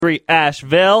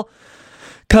Asheville.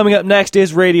 Coming up next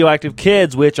is Radioactive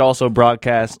Kids, which also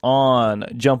broadcasts on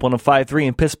Jump 105.3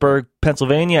 in Pittsburgh,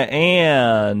 Pennsylvania,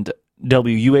 and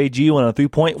WUAG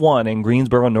 103.1 in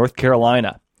Greensboro, North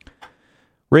Carolina.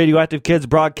 Radioactive Kids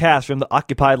broadcast from the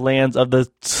occupied lands of the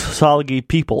Tsalagi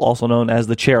people, also known as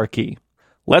the Cherokee.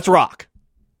 Let's rock!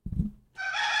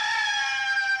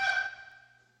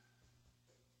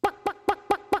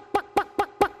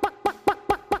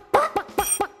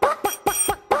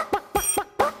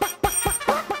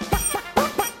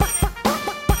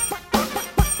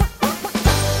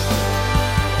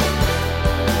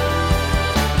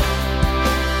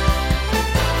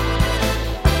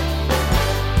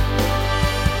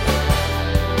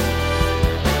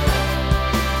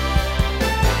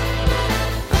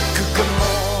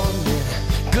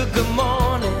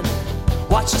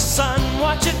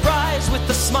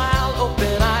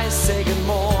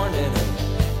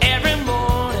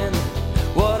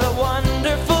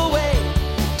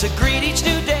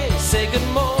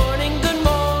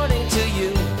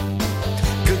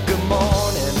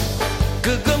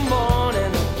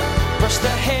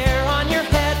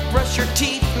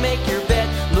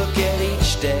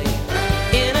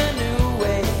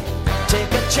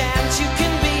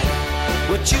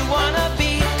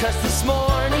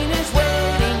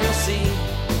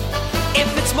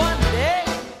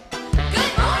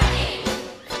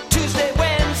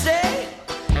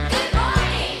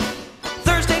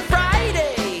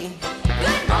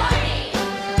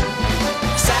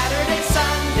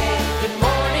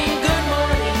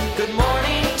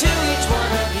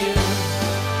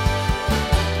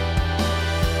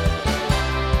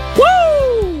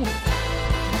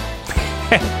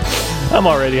 I'm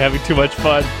already having too much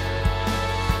fun.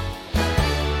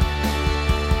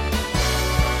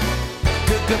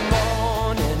 Good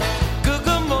morning.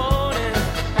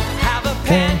 Have a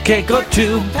pancake or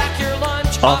two. Pack your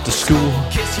lunch off to school.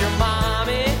 Kiss your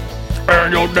mommy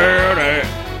and your daddy.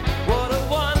 What a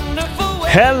wonderful way.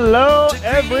 Hello,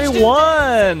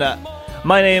 everyone.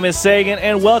 My name is Sagan,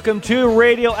 and welcome to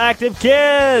Radioactive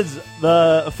Kids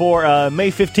for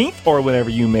May 15th, or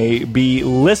whenever you may be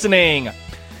listening.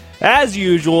 As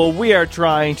usual, we are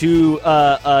trying to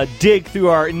dig through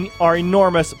our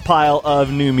enormous pile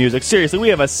of new music. Seriously, we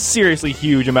have a seriously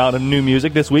huge amount of new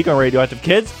music this week on Radioactive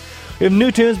Kids. We have new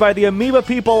tunes by the Amoeba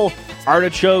People,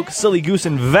 Artichoke, Silly Goose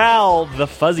and Val, the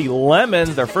Fuzzy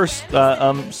Lemons, their first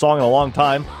song in a long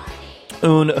time.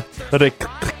 Un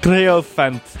Recreo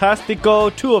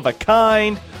Fantastico, Two of a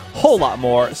Kind, whole lot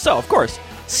more. So, of course,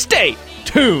 stay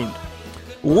tuned.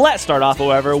 Let's start off,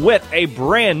 however, with a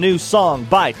brand new song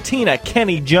by Tina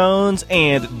Kenny Jones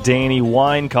and Danny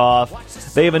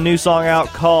Weinkauf. They have a new song out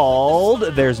called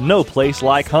There's No Place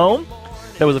Like Home.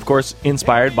 That was, of course,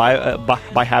 inspired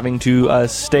by having to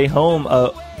stay home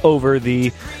over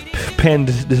the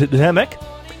pandemic.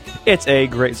 It's a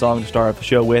great song to start off the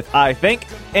show with, I think,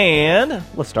 and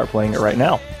let's start playing it right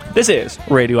now. This is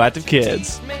Radioactive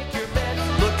Kids.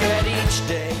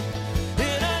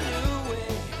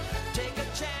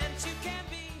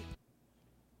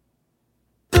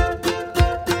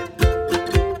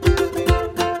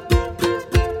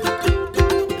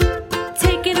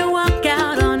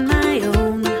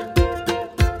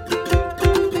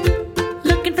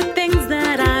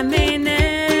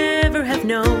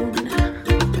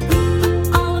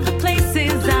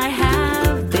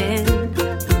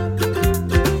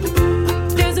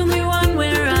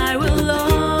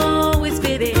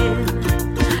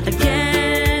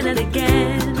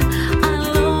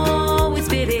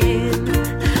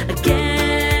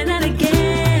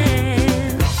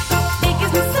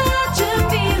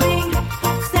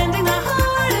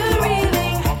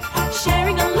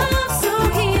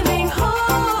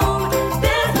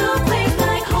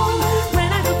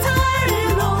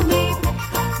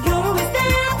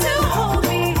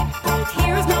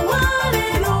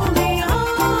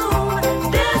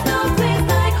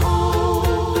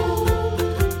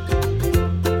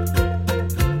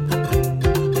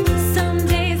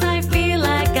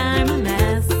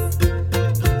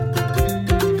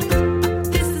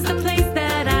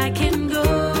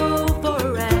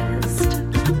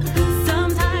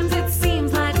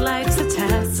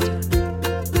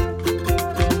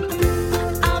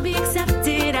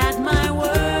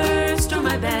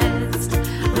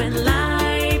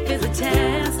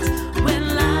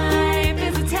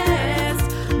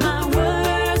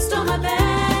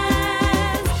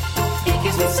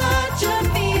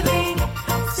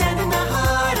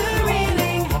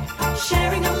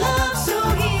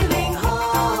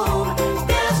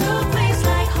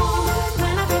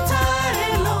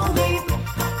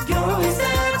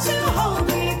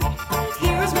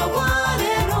 Here's my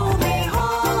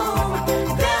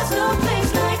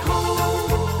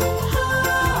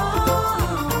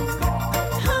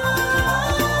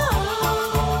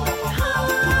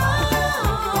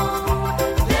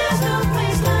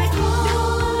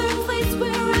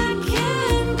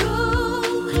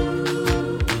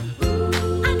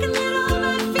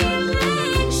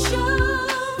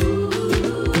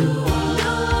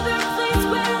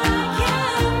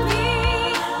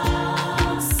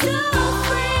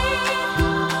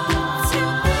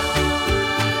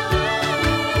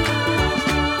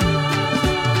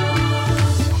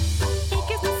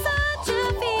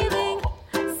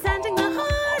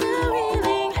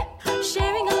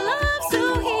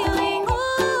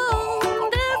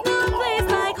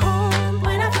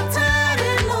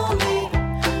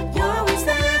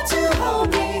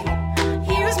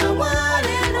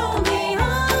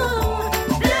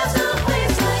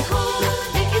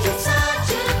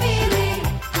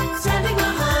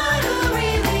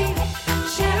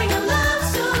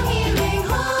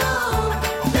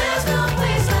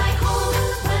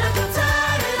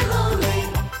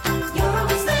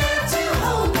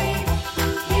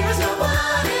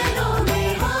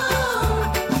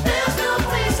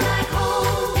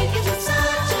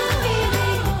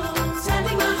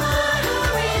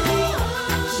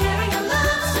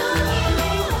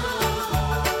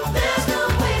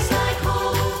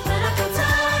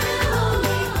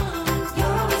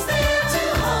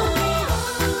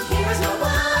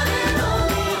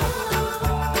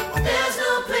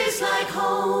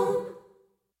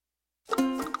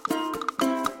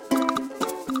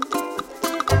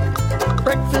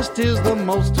is the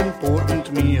most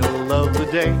important meal of the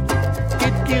day.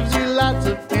 It gives you lots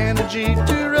of energy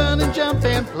to run and jump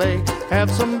and play. Have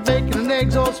some bacon and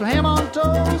eggs or some ham on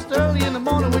toast early in the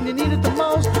morning when you need it the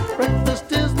most.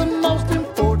 Breakfast is the most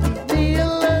important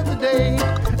meal of the day.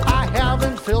 I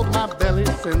haven't filled my belly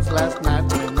since last night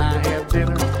when I had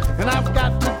dinner, and I've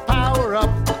got to power up,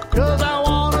 cause I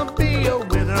wanna be a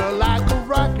winner. Like a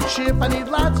rocket ship, I need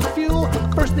lots of fuel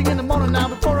first thing in the morning now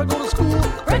before I go to school.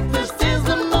 Breakfast is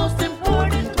the most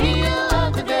important meal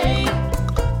of the day.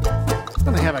 I'm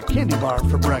gonna have a candy bar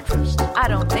for breakfast. I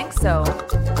don't think so.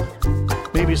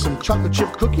 Maybe some chocolate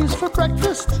chip cookies for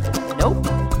breakfast? Nope.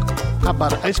 How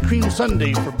about an ice cream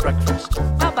sundae for breakfast?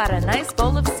 How about a nice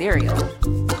bowl of cereal?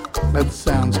 That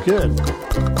sounds good.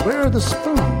 Where are the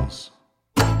spoons?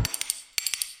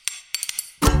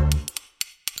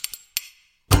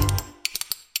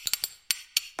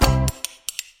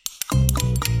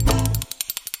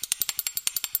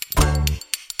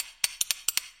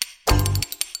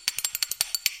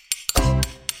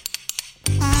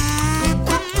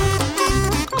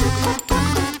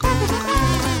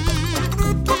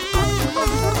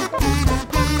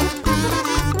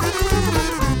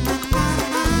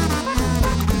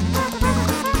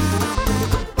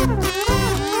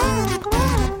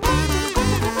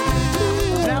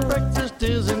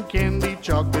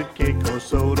 Chocolate cake or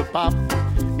soda pop.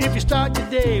 If you start your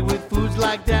day with foods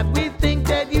like that, we think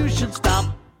that you should stop.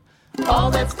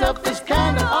 All that stuff is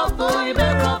kinda awful. You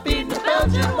better off eating a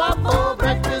Belgian waffle.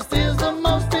 Breakfast is the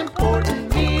most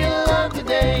important meal of the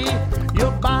day.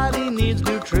 Your body needs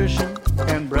nutrition,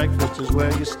 and breakfast is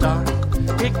where you start.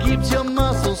 It keeps your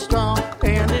muscles strong,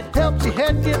 and it helps your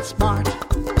head get smart.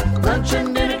 Lunch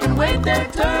and dinner can wait their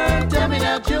turn. Tell me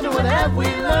now, children, what have we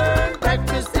learned?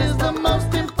 Breakfast is the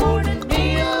most important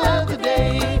meal of the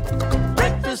day.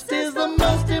 Breakfast is the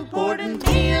most important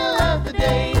meal of the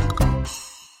day.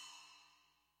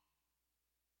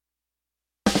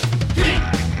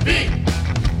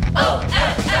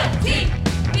 B-O-F-F-T,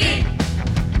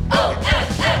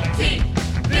 B-O-F-F-T,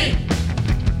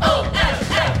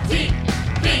 B-O-F-F-T,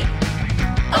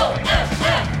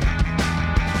 B-O-F-F.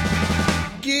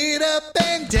 Get up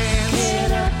and dance.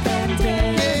 Get up and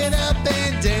dance. Get up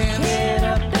and dance. Get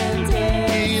up and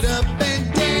dance. Get up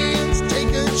and dance.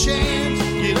 Take a chance.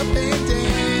 Get up and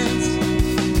dance.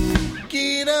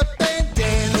 Get up and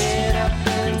dance. Get up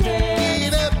and dance.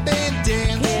 Get up and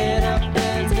dance. Get up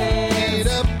and dance. Get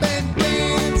up and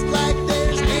dance like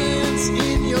there's ants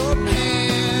in your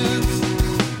pants.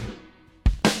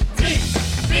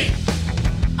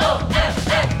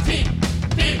 B-O-F-F-T,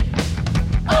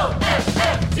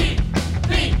 B-O-F-F-T,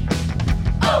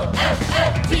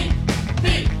 B-O-F-F-T,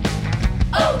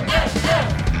 B-O-F-F.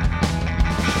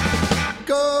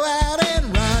 Go out and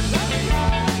run.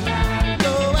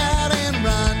 Go out and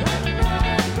run.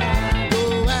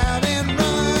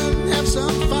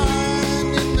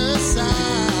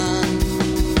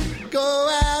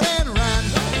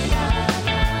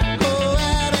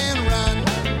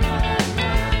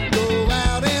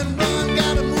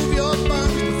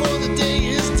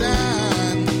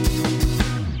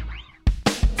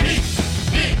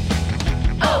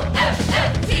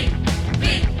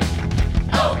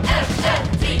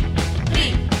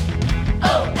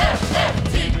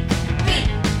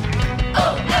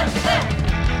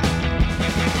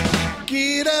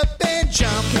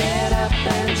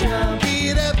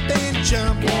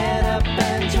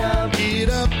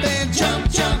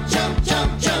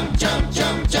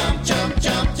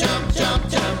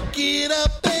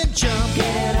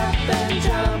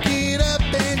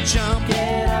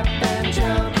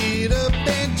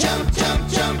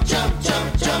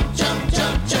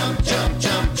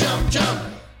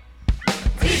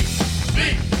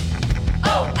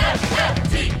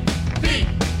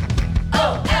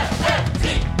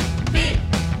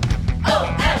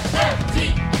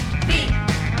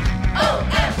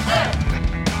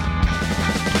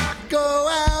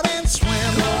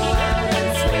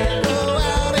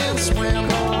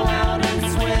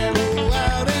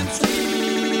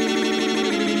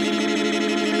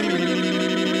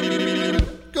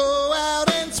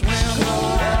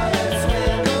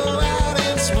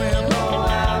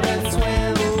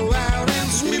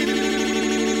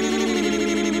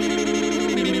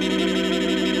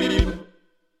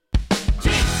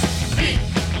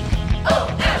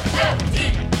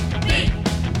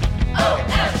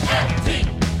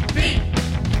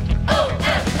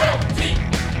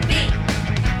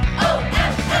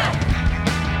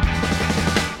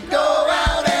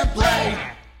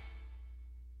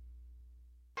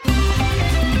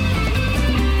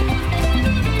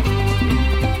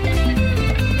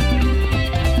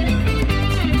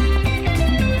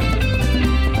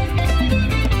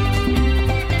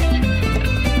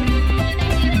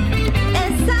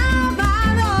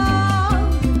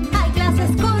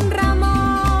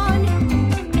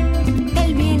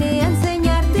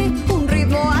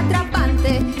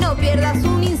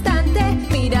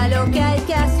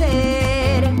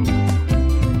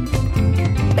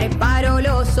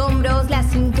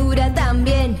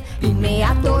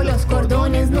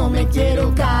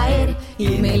 quiero caer y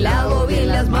me lavo bien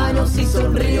las manos y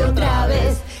sonrío otra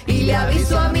vez y le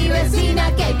aviso a mi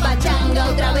vecina que hay pachanga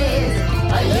otra vez.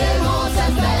 Bailemos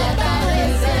hasta el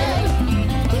atardecer,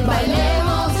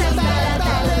 bailemos hasta el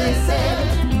atardecer,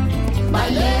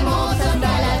 bailemos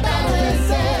hasta el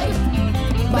atardecer,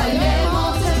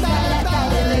 bailemos hasta el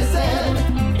atardecer.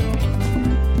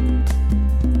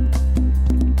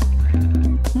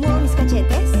 Muevo mis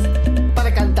cachetes,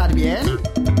 Para cantar bien,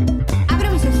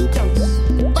 abro mis ojitos,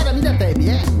 para mirarte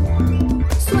bien.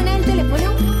 suena el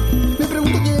teléfono, Me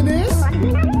pregunto quién es.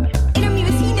 era mi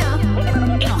vecina.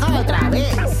 Enojada otra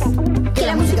vez. Que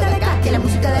la música de acá, que la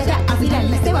música de allá, al final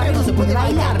en este barrio no se puede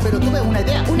bailar. Pero tuve una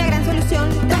idea. Una gran solución,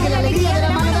 traje la alegría de la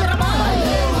mano de Ramón.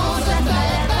 Bailemos hasta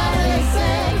el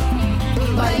atardecer,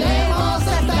 bailemos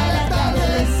hasta el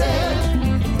atardecer,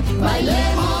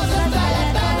 bailemos hasta el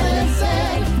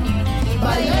atardecer,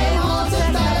 bailemos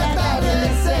hasta el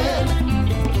atardecer,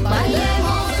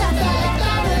 bailemos hasta el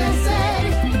atardecer,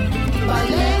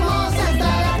 bailemos hasta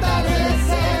el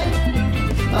atardecer,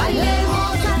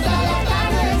 bailemos hasta el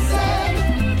atardecer,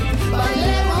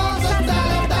 bailemos hasta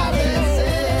el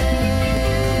atardecer.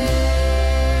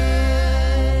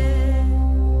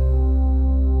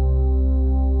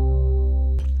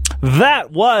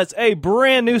 That was a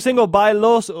brand new single by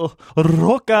Los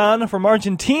Rocan from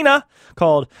Argentina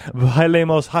called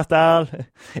Bailemos hasta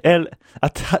el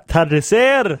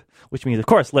atardecer, which means, of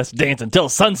course, let's dance until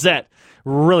sunset.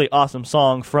 Really awesome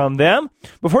song from them.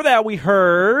 Before that, we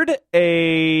heard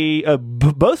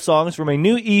both songs from a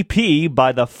new EP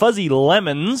by the Fuzzy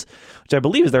Lemons, which I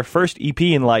believe is their first EP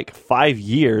in like 5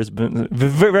 years.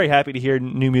 Very, very happy to hear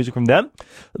new music from them.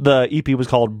 The EP was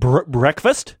called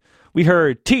Breakfast. We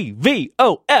heard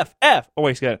TVOFF. Oh,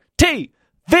 wait,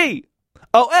 TVOFF.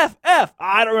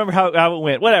 I don't remember how it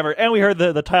went. Whatever. And we heard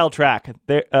the title track,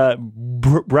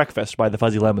 Breakfast by the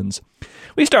Fuzzy Lemons.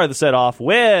 We started the set off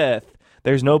with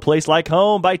There's No Place Like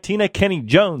Home by Tina Kenny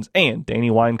Jones and Danny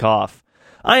Weinkauf.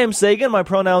 I am Sagan. My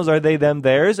pronouns are they, them,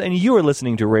 theirs. And you are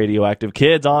listening to Radioactive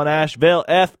Kids on Asheville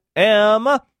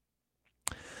FM.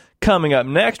 Coming up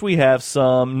next, we have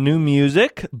some new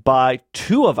music by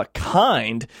Two of a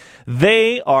Kind.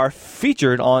 They are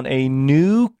featured on a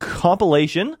new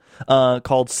compilation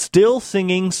called Still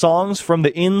Singing Songs from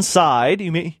the Inside.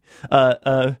 You may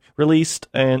released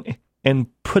and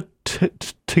put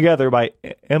together by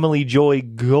Emily Joy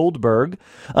Goldberg.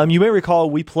 You may recall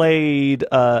we played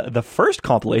the first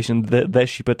compilation that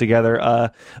she put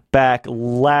together back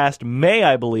last May,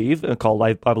 I believe, called,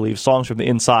 I believe, Songs from the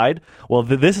Inside. Well,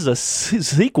 this is a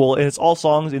sequel, and it's all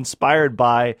songs inspired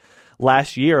by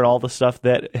last year and all the stuff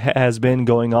that has been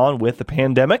going on with the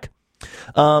pandemic.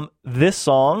 This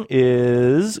song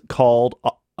is called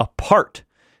Apart.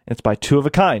 It's by Two of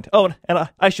a Kind. Oh, and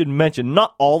I should mention,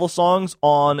 not all the songs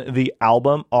on the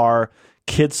album are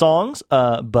kid songs,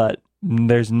 but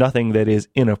there's nothing that is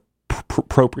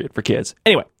inappropriate for kids.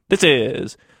 Anyway, this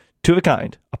is Two of a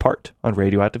Kind, Apart on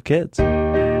Radioactive Kids.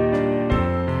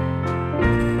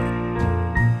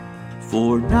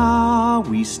 For now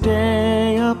we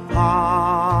stay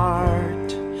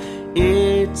apart.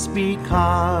 It's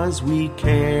because we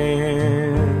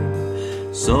care.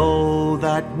 So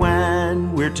that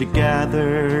when we're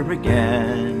together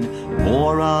again,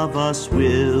 more of us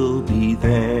will be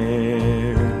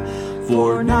there.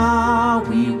 For now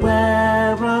we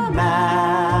wear a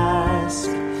mask.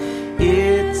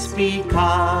 It's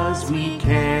because we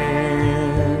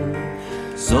care.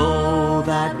 So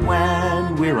that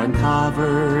when we're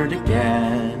uncovered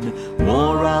again,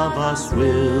 more of us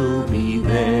will be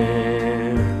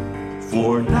there.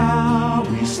 For now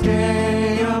we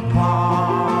stay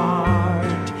apart.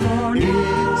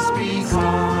 It's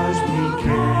because we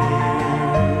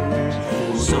care.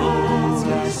 So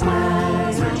that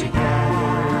when we're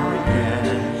together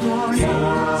again, more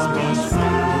of us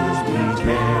will be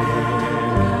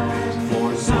there. For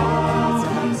so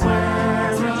that when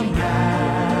we're together,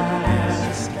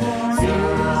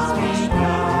 it's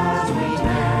because we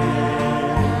care.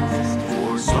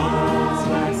 For so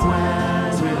that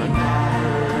when we're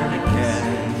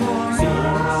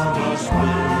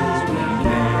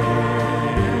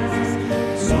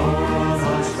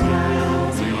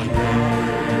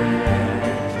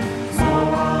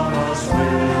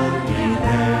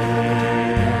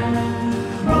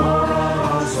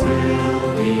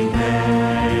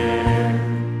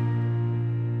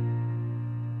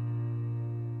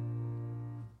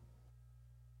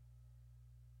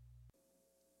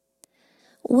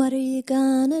What are you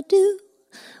gonna do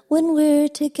when we're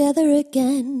together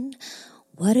again?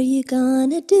 What are you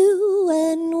gonna do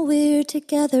when we're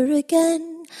together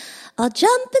again? I'll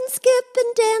jump and skip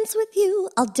and dance with you.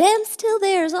 I'll dance till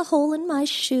there's a hole in my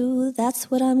shoe. That's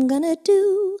what I'm gonna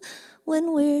do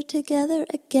when we're together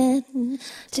again.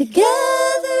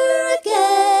 Together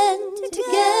again,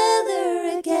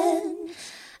 together again.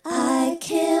 I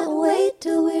can't wait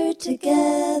till we're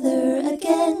together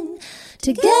again.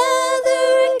 Together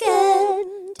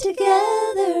again,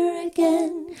 together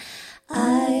again.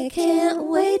 I can't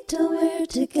wait till we're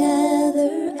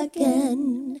together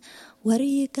again. What are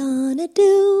you gonna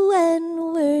do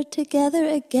when we're together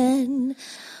again?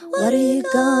 What are you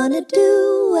gonna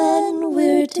do when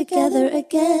we're together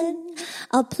again?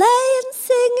 I'll play and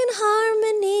sing in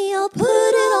harmony. I'll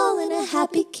put it all in a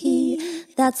happy key.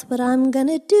 That's what I'm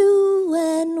gonna do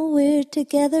when we're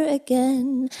together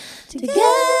again.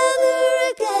 Together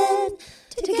again,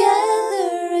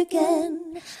 together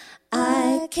again.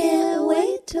 I can't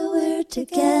wait till we're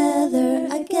together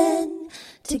again.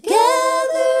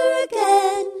 Together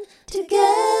again,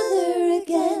 together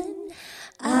again.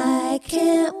 I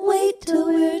can't wait till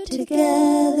we're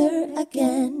together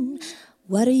again.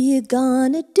 What are you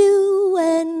gonna do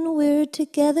when we're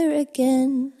together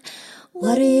again?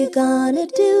 What are you gonna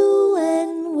do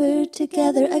when we're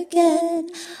together again?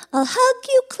 I'll hug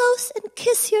you close and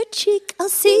kiss your cheek. I'll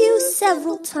see you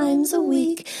several times a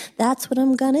week. That's what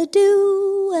I'm gonna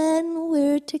do when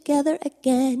we're together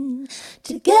again.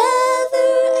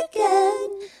 Together again,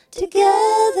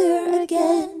 together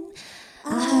again.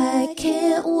 I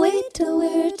can't wait till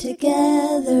we're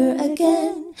together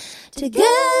again.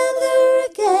 Together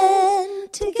again,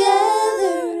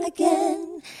 together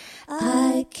again.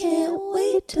 I can't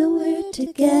wait till we're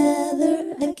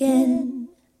together again.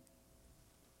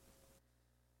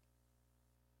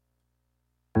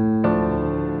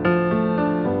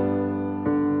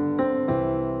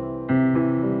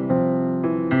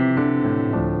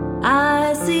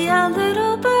 I see a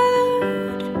little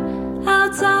bird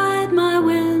outside my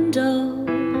window.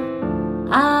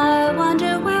 I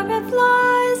wonder where it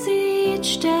flies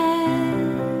each day.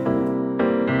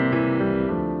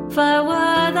 If I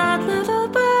were that little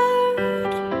bird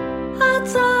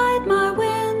outside my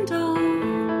window,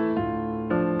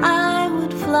 I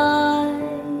would fly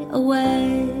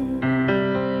away.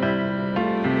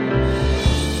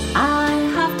 I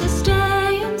have to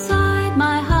stay inside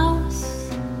my house,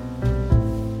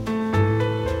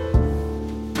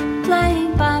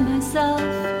 playing by myself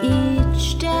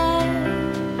each day.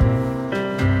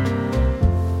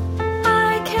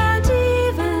 I can't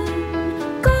even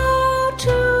go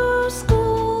to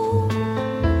school.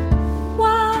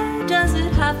 Why does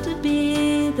it have to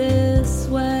be this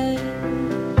way?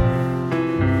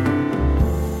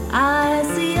 I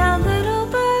see a little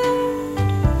bird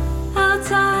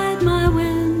outside my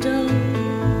window.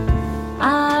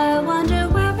 I wonder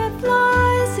where it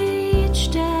flies each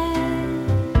day.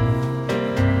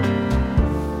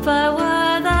 If I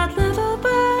were that little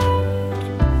bird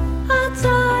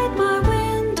outside my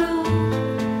window,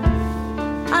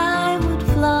 I would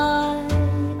fly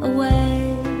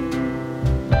away.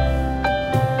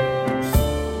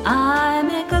 I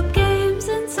make up games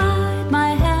inside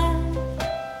my head.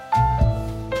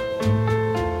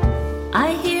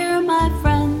 I hear my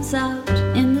friends out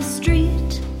in the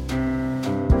street.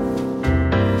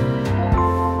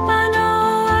 I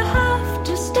know I have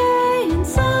to stay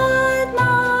inside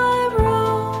my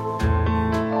room.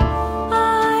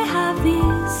 I have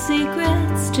these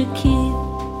secrets to keep.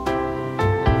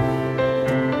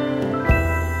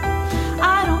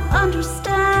 I don't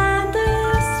understand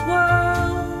this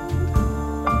world.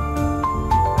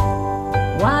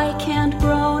 Why can't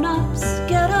grown-ups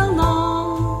get along?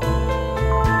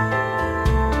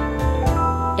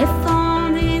 If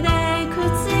only they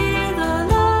could see the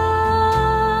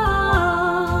love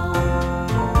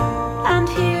and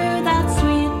hear that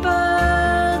sweet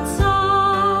bird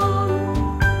song.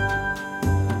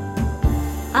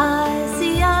 I see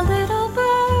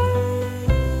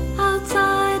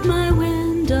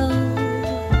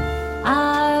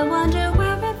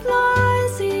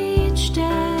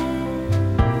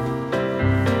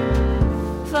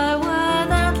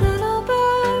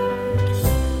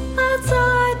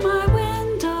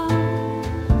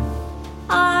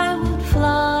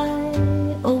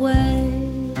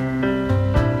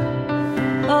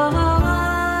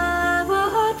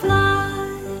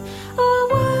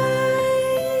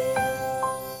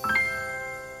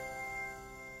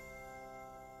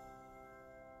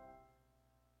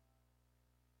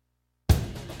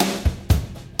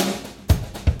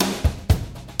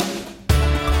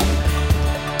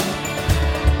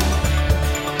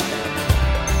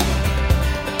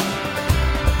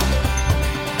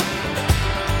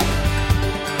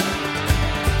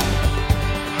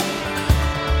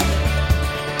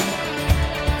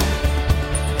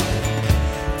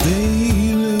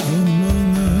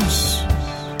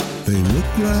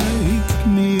like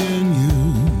me and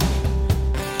you.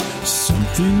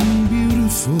 Something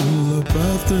beautiful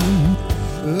about them,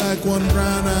 like one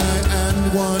brown eye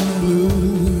and one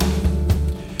blue.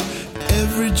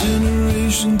 Every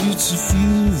generation gets a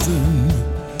few of them.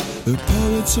 The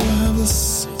poets all have a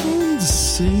song to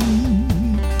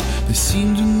sing. They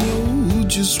seem to know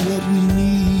just what we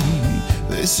need.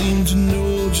 They seem to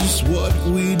know just what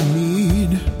we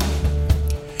need.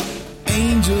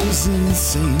 Angels and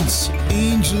saints,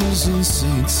 angels and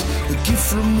saints, a gift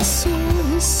from the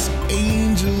source.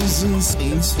 Angels and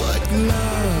saints like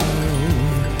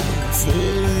love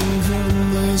falling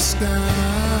from the sky.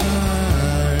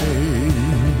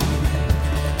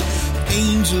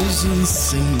 Angels and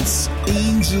saints,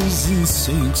 angels and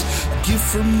saints, gift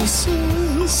from the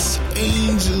source.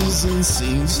 Angels and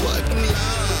saints like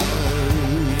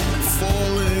love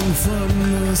falling from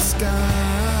the sky.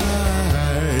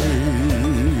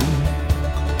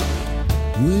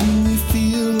 When we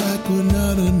feel like we're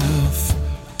not enough,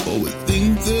 or we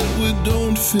think that we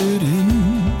don't fit in,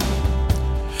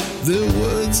 their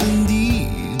words and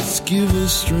deeds give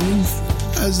us strength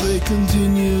as they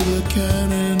continue the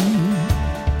canon.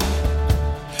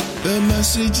 Their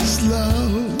message is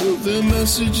love, their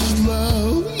message is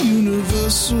love,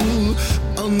 universal,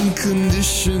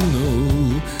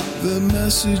 unconditional. Their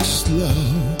message is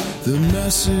love, their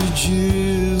message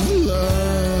is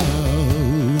love.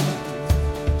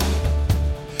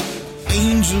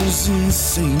 Angels and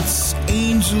saints,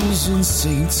 angels and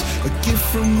saints, a gift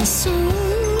from the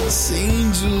source.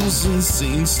 Angels and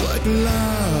saints like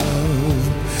love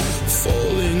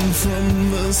falling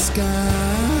from the sky.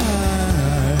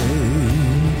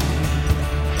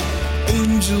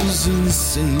 Angels and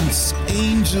saints,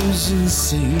 angels and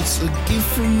saints, a gift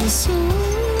from the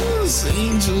source.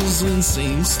 Angels and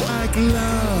saints like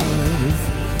love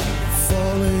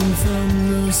falling from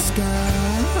the sky.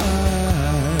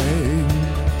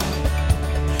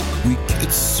 We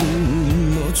get so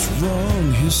much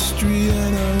wrong history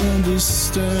and our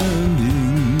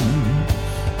understanding.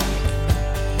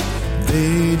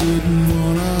 They didn't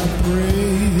want our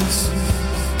praise,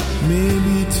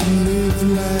 maybe to live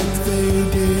like they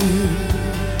did.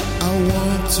 I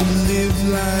want to live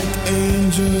like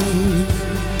angels,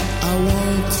 I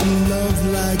want to love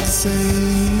like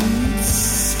saints.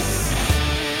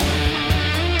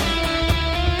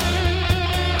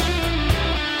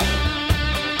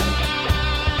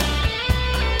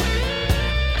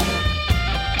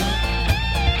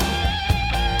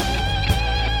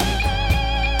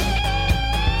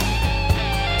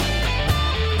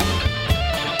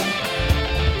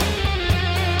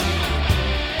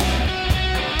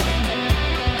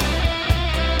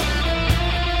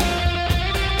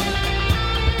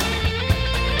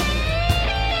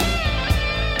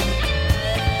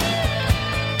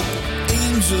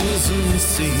 Angels and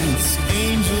saints,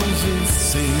 angels and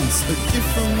saints, a gift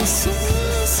from the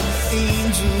source.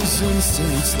 Angels and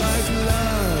saints like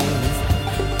love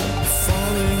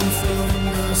falling from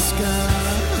the sky.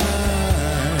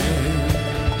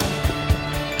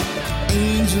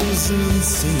 Angels and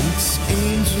saints,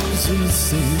 angels and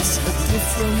saints, a gift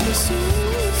from the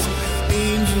source.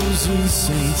 Angels and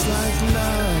saints like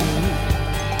love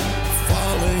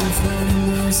falling from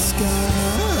the sky.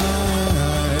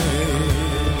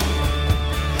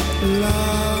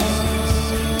 Love,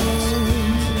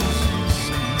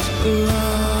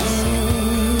 love,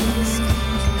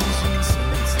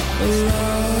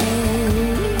 love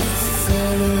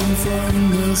falling from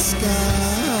the sky.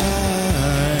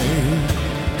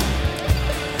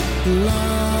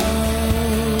 Love,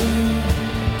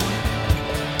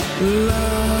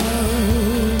 love,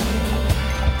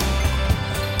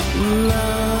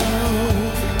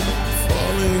 love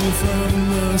falling from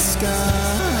the sky.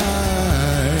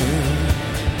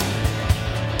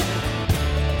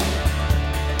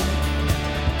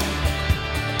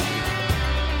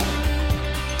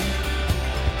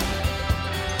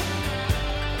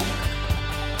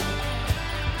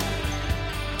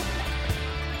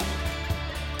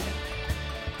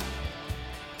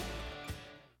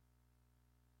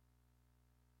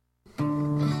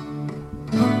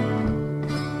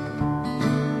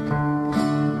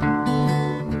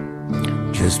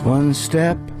 Just one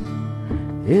step,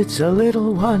 it's a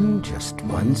little one, just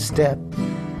one step.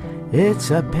 It's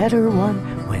a better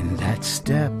one when that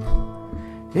step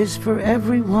is for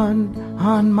everyone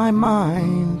on my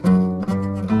mind.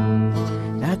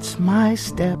 That's my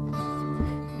step,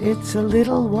 it's a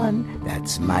little one,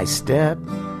 that's my step.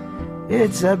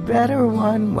 It's a better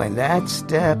one when that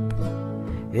step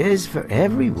is for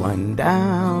everyone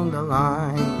down the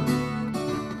line.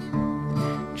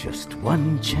 Just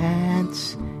one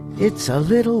chance, It's a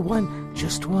little one,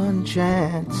 just one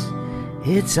chance.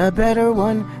 It's a better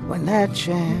one when that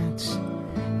chance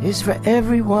is for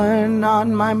everyone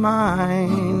on my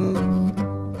mind.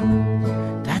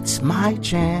 That's my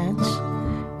chance.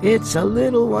 It's a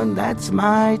little one, that's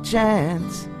my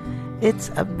chance. It's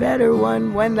a better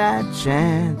one when that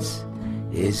chance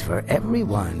is for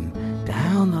everyone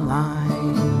down the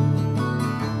line.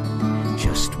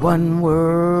 Just one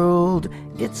world,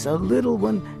 it's a little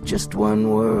one, just one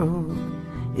world.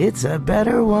 It's a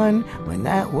better one when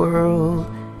that world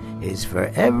is for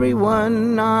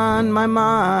everyone on my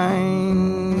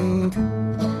mind.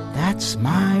 That's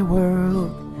my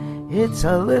world. It's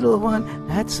a little one,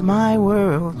 that's my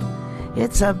world.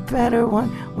 It's a better one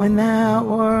when that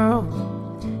world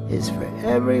is for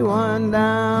everyone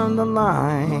down the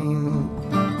line.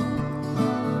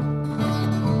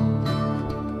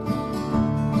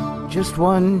 Just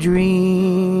one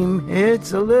dream,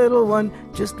 it's a little one,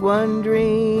 just one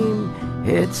dream.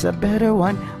 It's a better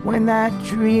one when that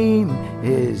dream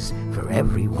is for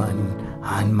everyone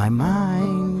on my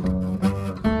mind.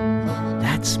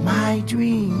 That's my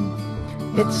dream,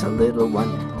 it's a little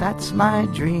one, that's my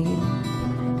dream.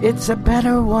 It's a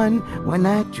better one when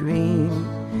that dream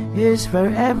is for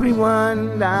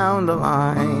everyone down the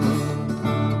line.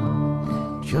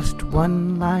 Just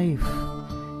one life,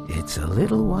 it's a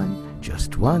little one,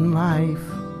 just one life.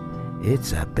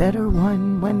 It's a better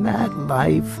one when that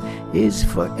life is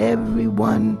for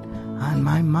everyone on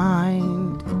my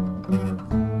mind.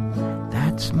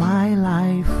 That's my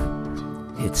life.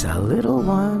 It's a little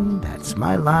one, that's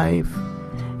my life.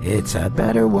 It's a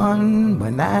better one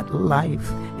when that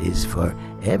life is for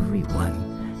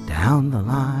everyone down the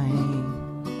line.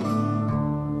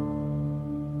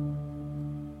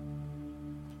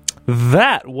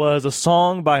 That was a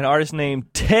song by an artist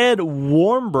named Ted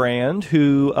Warmbrand,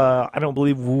 who I don't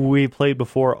believe we played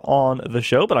before on the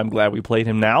show, but I'm glad we played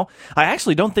him now. I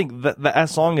actually don't think that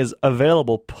song is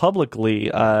available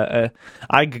publicly. I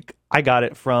got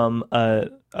it from a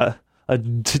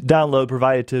download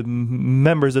provided to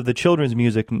members of the Children's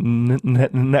Music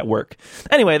Network.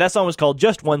 Anyway, that song was called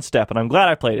Just One Step, and I'm glad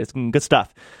I played it. It's good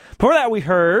stuff. Before that, we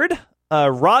heard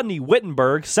Rodney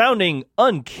Wittenberg sounding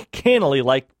uncannily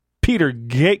like Peter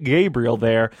Gabriel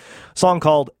there. A song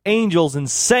called Angels and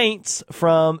Saints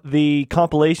from the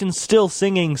compilation Still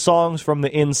Singing Songs from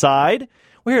the Inside.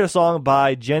 We heard a song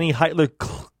by Jenny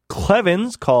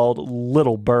Heitler-Clevins called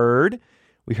Little Bird.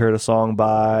 We heard a song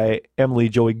by Emily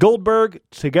Joey Goldberg,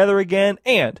 Together Again,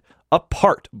 and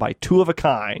Apart by Two of a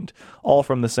Kind, all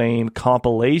from the same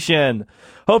compilation.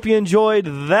 Hope you enjoyed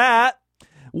that.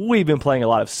 We've been playing a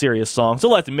lot of serious songs, so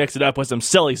let's mix it up with some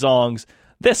silly songs.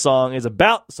 This song is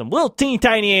about some little teeny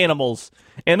tiny animals.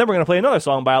 And then we're going to play another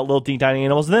song about little teeny tiny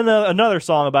animals, and then another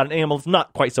song about an animal that's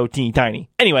not quite so teeny tiny.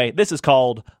 Anyway, this is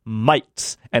called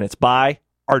Mites, and it's by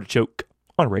Artichoke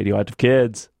on Radioactive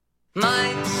Kids.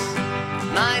 Might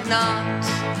not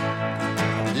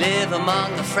live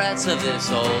among the frets of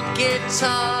this old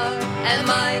guitar, and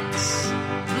might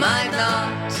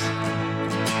not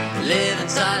live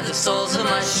inside the soles of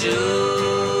my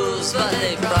shoes, but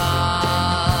they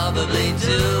probably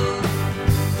do.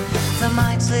 The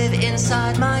mites live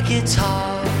inside my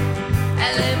guitar,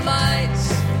 and they might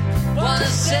wanna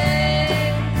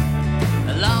sing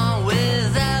along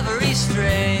with every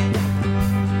string.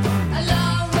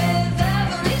 Along with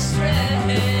every string.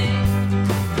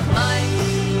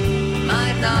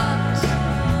 Might not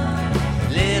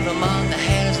live among the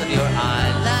hairs of your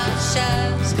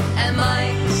eyelashes, and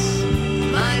might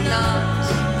not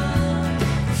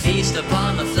feast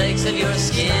upon the flakes of your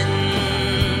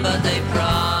skin, but they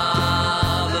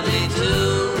probably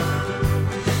do.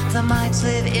 The mites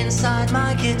live inside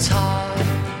my guitar,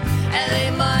 and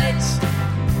they might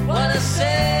wanna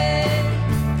sing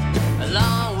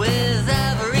along with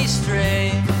every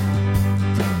string.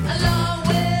 Along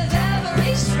with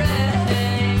every string.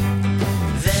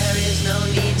 There is no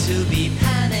need to be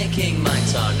panicking,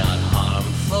 mites are not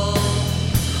harmful.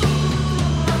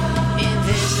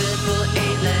 Invisible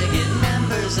eight-legged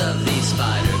members of the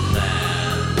spider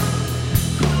clan.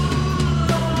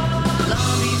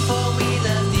 Long before we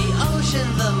left the ocean,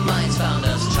 the mites found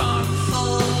us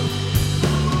charmful.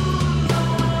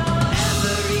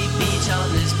 Every beach on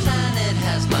this planet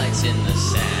has mites in the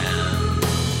sand.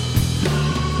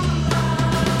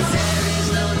 There is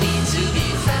no need to be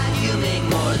vacuuming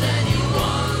more than you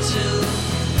want to.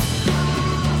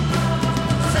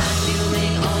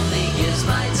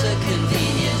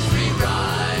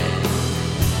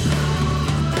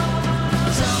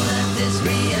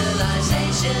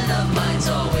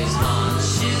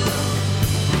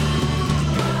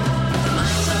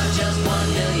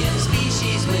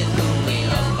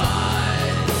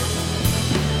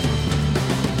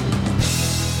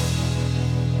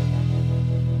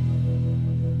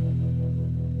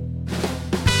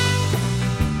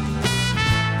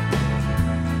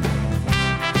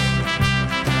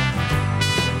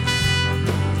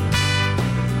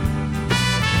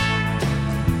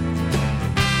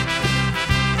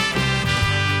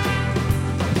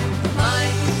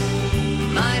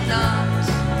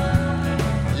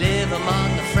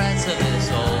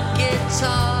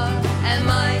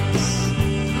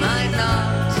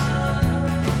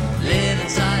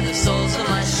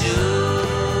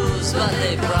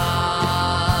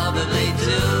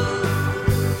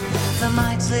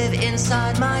 live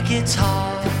inside my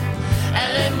guitar, and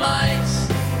they might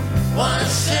wanna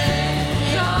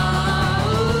sing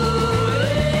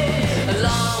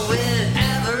along with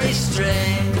every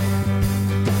string,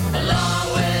 along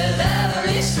with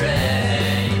every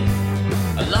string,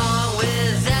 along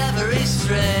with every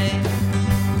string,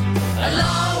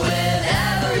 along with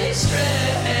every string.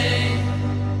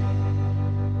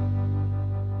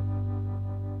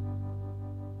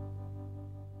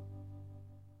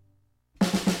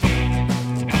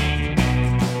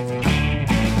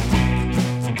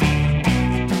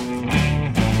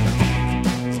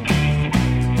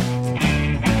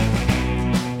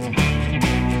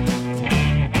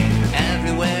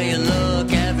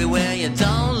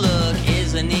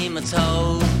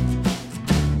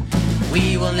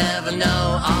 We will never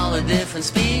know all the different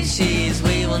species.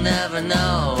 We will never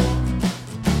know.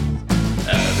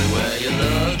 Everywhere you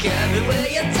look, everywhere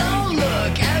you don't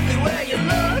look, everywhere you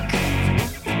look.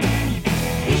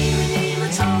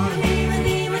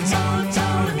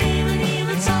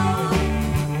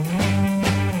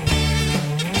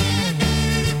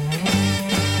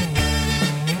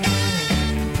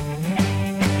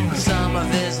 Some are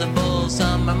visible,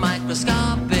 some are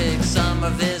microscopic, some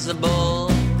are visible.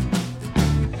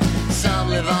 Some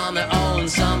live on their own,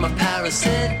 some are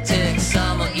parasitic,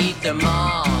 some will eat their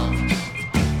moms.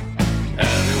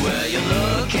 Everywhere you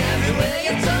look, everywhere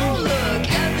you don't look,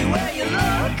 everywhere you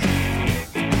look.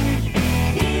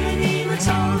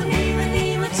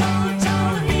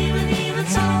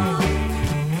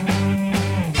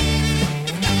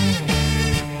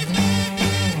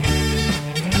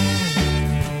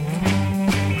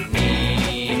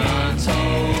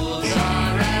 Nematodes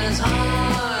are as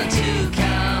hard to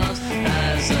count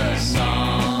as a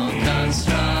song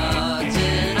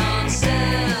constructed on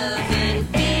 7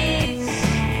 beats.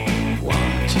 1,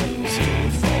 2, 3,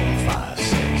 4, 5,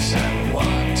 6, 7.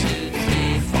 1, 2,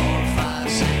 3, 4, 5,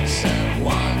 6, 7.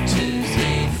 1, 2,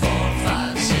 3, 4,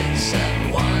 5, 6,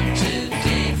 7. 1, 2,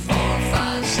 3, 4,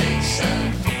 5, 6,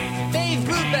 7. Babe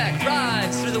Brubeck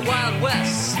rides through the Wild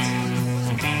West.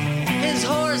 His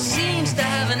horse seems to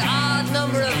have an odd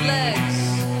number of legs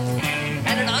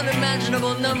and an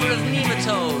unimaginable number of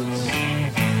nematodes.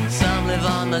 Some live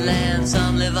on the land,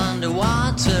 some live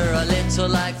underwater, a little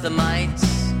like the mites.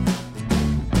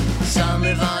 Some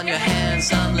live on your hand,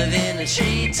 some live in the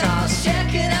treetops.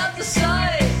 Checking out the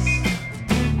sights.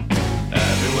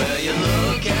 Everywhere you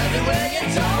look, everywhere you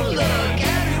don't look,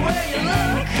 everywhere you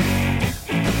look.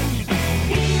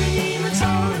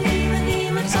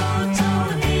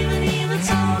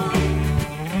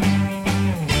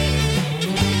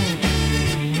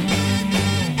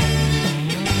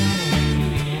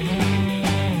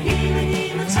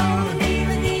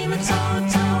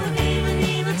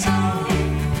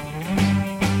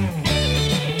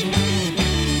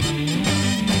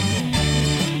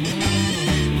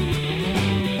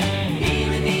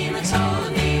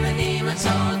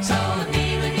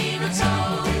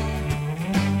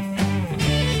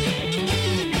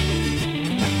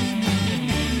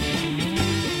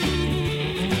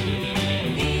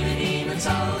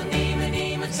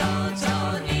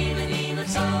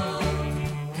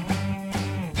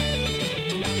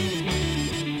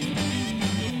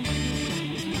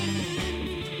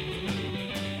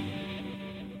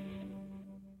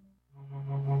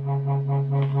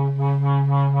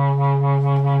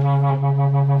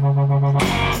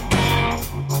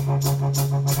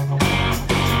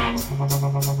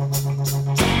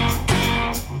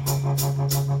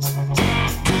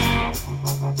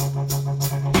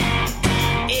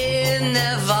 In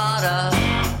Nevada,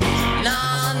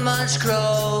 not much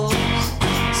grows.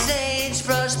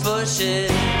 Sagebrush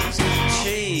bushes,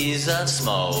 trees of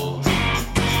smoke.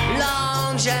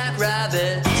 Long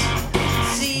jackrabbits,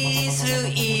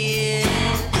 see-through ears.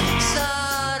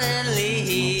 Suddenly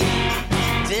he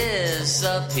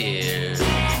disappears.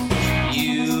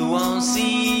 You won't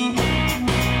see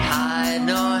hide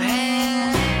nor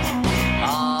hair.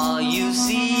 All you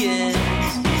see is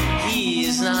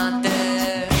he's not there.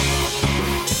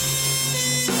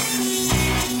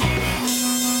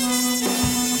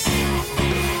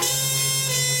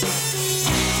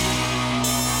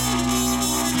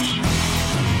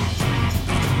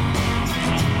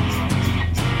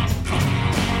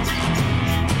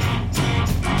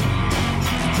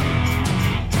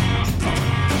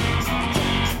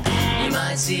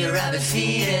 See a rabbit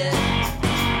feeding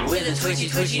with a twitchy,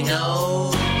 twitchy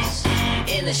nose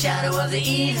in the shadow of the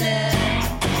evening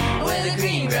where the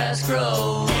green grass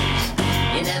grows.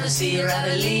 You never see a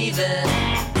rabbit leaving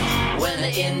when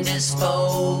they're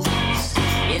indisposed.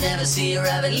 You never see a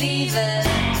rabbit leaving.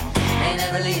 They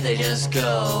never leave, they just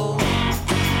go.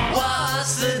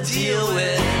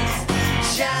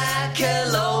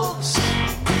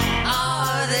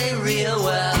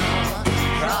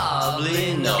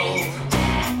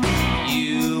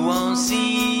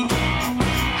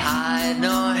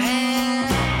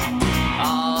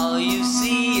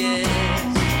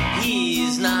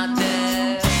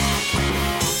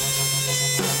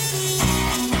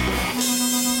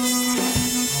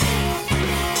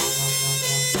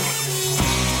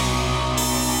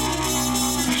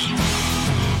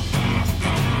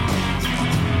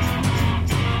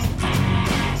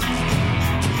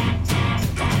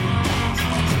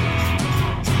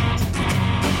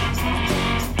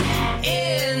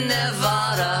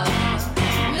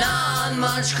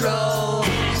 orange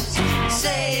groves,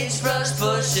 sagebrush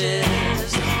bushes,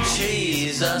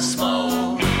 trees of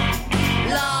smoke,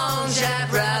 long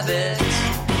jackrabbits,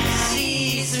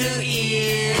 see-through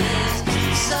ears,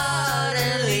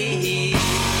 suddenly.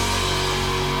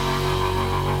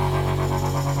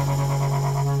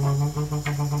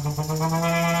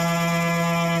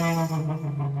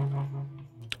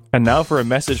 And now for a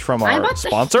message from I our bought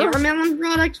sponsor. the Haramelon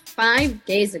product 5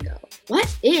 days ago.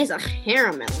 What is a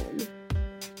Haramelon?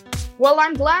 Well,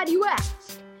 I'm glad you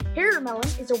asked.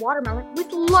 Haramelon is a watermelon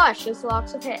with luscious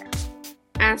locks of hair.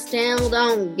 I still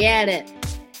don't get it.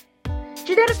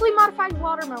 Genetically modified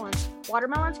watermelons.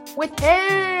 Watermelons with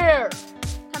hair.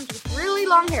 Comes with really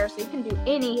long hair so you can do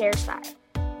any hairstyle.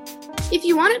 If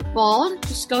you want it bald,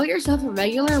 just go get yourself a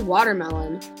regular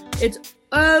watermelon. It's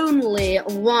only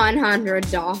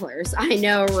 $100. I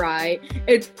know, right?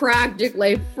 It's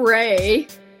practically free.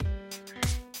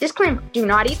 Disclaimer, do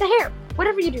not eat the hair.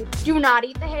 Whatever you do, do not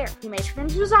eat the hair. You may turn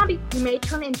into a zombie, you may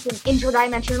turn into an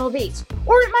interdimensional beast,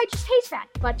 or it might just taste bad,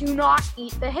 but do not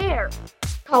eat the hair.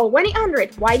 Call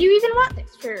 1-800, why do you even want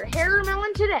this, for your hair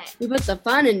melon today. We put the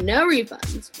fun in no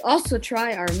refunds. Also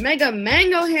try our Mega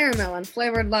Mango Hair Melon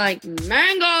flavored like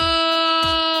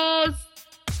mangoes!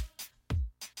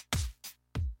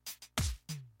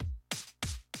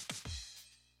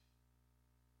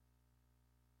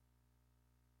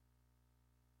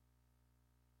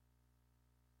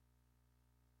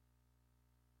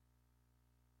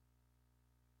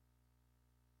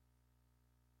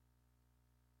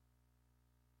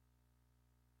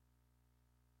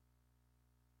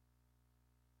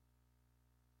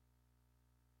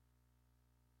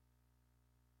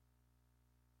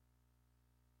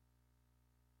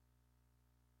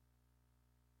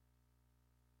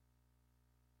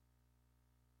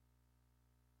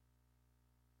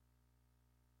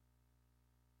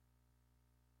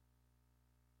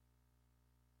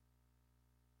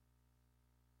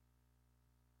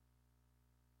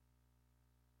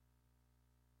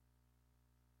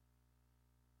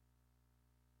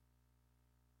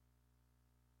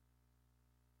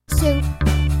 Soup.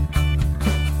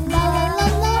 La la la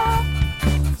la.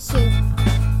 Soup.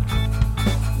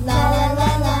 La la la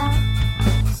la.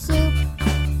 Soup.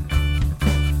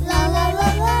 La la la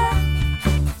la.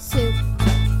 Soup.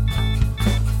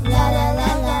 La la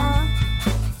la la.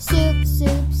 Soup,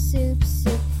 soup, soup,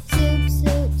 soup. Soup,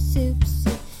 soup, soup,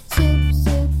 soup. Soup,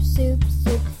 soup, soup,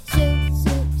 soup. Soup,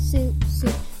 soup, soup,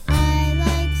 soup. I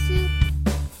like soup.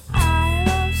 I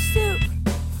love soup.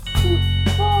 Soup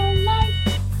for life.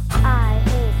 I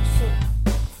hate soup.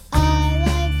 I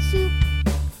like soup.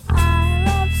 I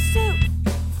love soup.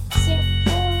 Soup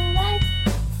for life.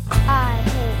 I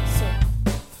hate soup.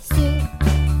 Soup.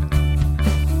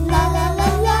 La la la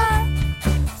la.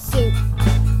 Soup.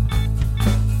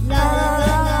 La la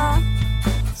la la.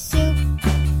 Soup.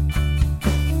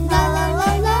 La la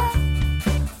la la.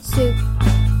 Soup.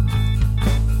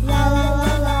 La la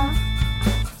la la.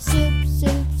 Soup,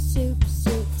 soup, soup,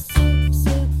 soup. Soup,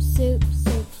 soup, soup,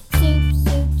 soup. Soup,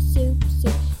 soup, soup,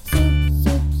 soup. Soup,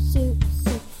 soup, soup,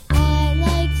 soup. I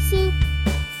like soup.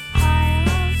 I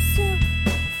love soup.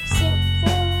 Soup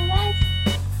for life.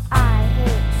 I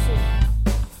hate soup.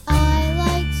 I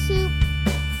like soup.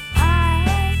 I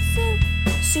like soup.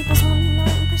 Soup is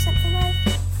 100% for life.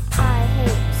 I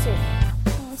hate soup.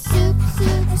 Soup,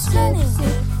 soup, soup,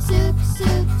 soup. Soup,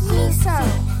 soup, miso.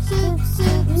 Soup,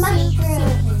 soup,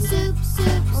 mushroom. Soup,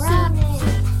 soup, ramen.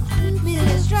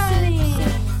 Minestrone.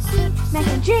 Soup, mac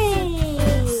and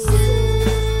cheese.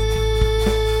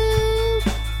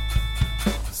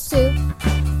 Soup.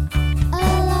 La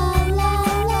la la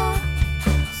la.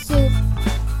 Soup.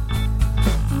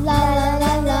 La la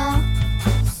la la.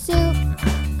 Soup.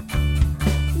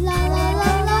 La la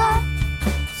la la.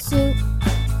 Soup.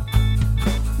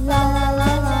 La la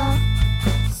la la.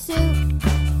 Soup.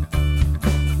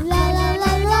 La la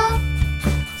la la.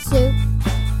 Soup.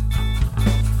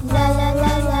 La la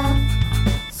la la.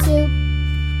 Soup.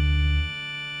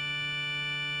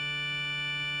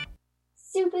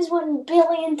 Soup is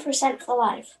 1,000,000,000% for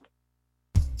life.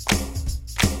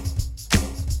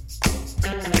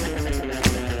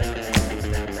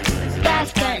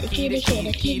 That's got the kitty,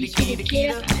 kitty, kitty, kitty,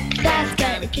 kitty. That's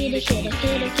got the kitty, kitty,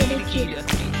 kitty, kitty, kitty.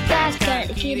 That's got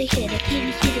the kitty, kitty,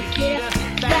 kitty, kitty, kitty.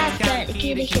 That's got the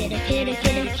kitty, kitty, kitty,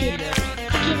 kitty, kitty.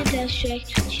 Kitty does shake,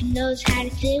 she knows how to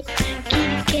do.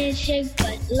 Kitty can't shake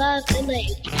but loves to lick.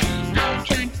 I'm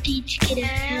trying to teach Kitty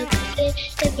how to sit.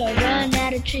 If I run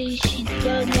out of trees, she'd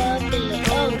run my bill.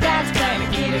 Oh, that's got the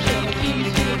kitty, kitty, kitty,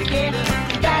 kitty, kitty.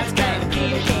 That's got the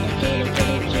kitty, kitty, kitty,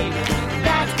 kitty, kitty.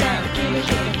 That's got the kitty,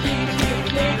 kitty, kitty, kitty,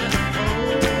 kitty.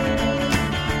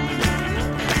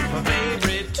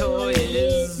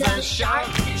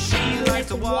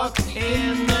 walk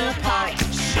in the park.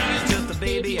 She's just a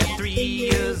baby at 3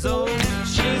 years old.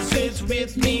 She sits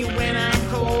with me when I'm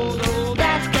cold. Oh,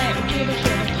 that's kind of kitty,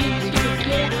 kitty, kitty, kitty,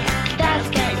 kitty. That's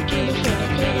kind of kitty, kitty,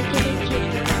 kitty, kitty,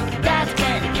 kitty. That's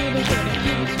kind of kitty, kitty,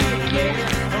 kitty, kitty,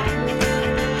 kitty.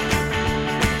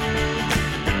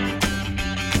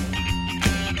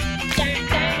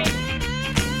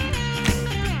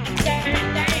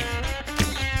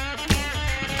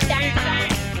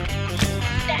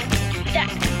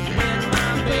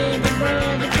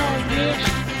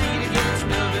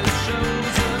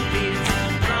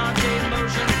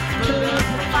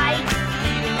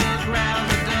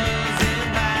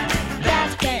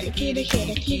 Kitty,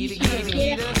 kitty, kitty, kitty,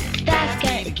 kitty. That's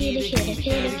kind of kitty, kitty,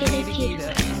 kitty, kitty, kitty.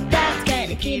 That's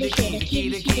kind of kitty, kitty,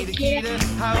 kitty, kitty, kitty.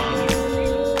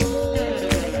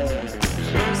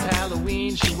 First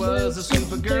Halloween, she was a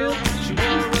Supergirl. She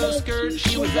wore a skirt,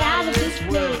 she was out of this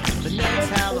world. The next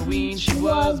Halloween, she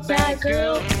was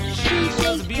Batgirl. She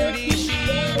was a beauty, she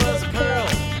was a pearl.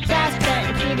 That's kind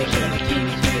of kitty, kitty,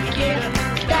 kitty, kitty,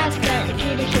 kitty. That's kind of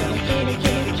kitty, kitty, kitty,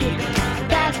 kitty, kitty.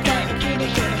 That's kind of kitty,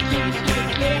 kitty, kitty,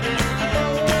 kitty, kitty.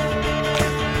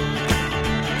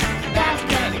 That's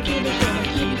kind of kitty, kitty,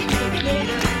 kitty, kitty,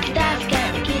 kitty. That's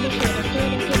kind of kitty, kitty,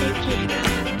 kitty, kitty, kitty.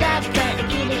 That's kind of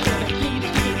kitty, kitty, kitty,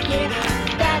 kitty, kitty.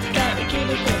 That's kind of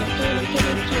kitty, kitty, kitty,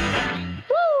 kitty, kitty.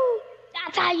 Woo!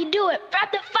 That's how you do it from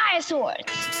the fire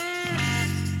swords.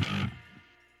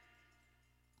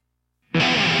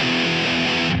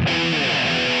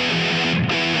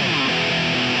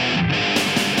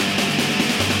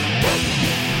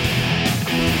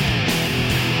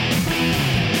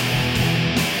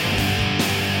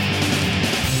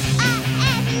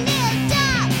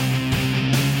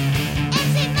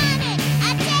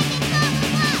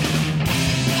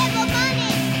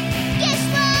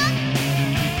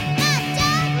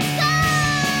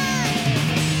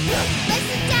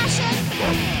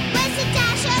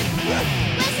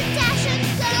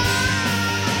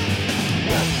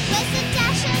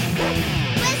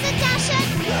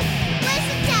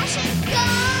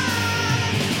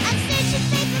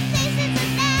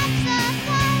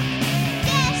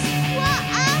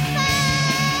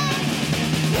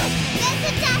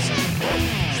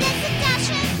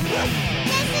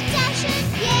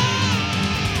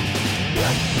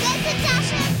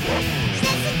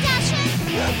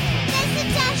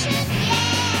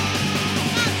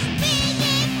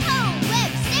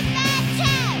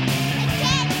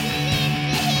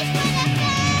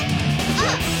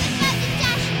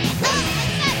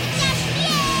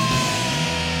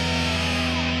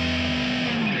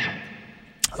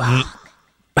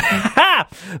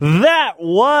 That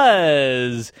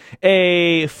was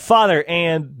a father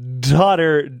and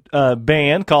daughter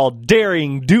band called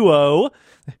Daring Duo.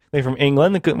 They're from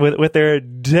England with their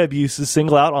debut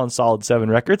single out on Solid 7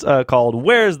 Records called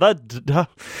Where's the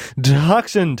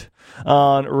Dachshund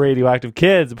on Radioactive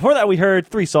Kids. Before that, we heard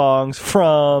 3 songs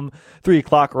from 3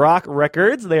 O'Clock Rock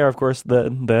Records. They are, of course,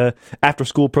 the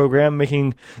after-school program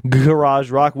making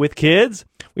garage rock with kids.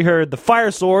 We heard the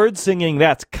Fire Swords singing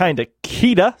That's Kinda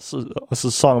Kita. So this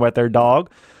is a song about their dog.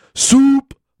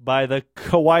 Soup by the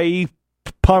Kawaii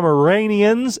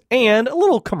Pomeranians, and a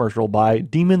little commercial by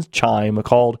Demon's Chime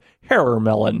called Harrow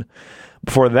Melon.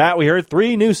 Before that, we heard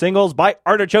 3 new singles by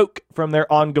Artichoke from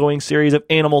their ongoing series of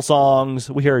animal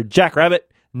songs. We heard Jackrabbit,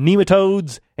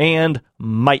 Nematodes, and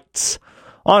Mites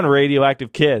on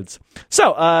Radioactive Kids.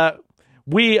 So,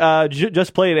 we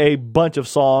just played a bunch of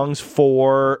songs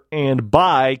for and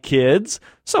by kids.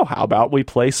 So how about we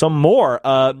play some more?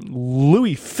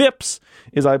 Louis Phipps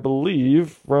is, I believe,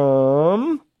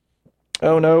 from...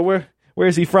 Oh no, where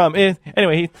is he from?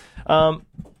 Anyway,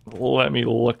 let me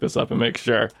look this up and make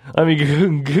sure. Let me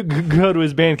go to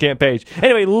his Bandcamp page.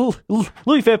 Anyway,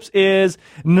 Louis Phipps is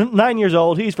 9 years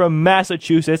old. He's from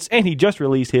Massachusetts, and he just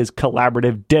released his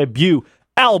collaborative debut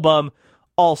album.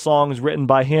 All songs written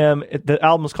by him. The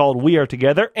album's called We Are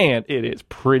Together, and it is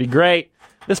pretty great.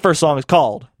 This first song is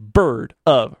called Bird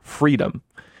of Freedom.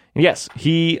 And yes,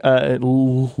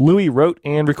 Louis wrote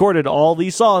and recorded all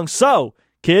these songs. So,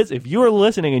 kids, if you are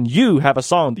listening and you have a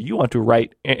song that you want to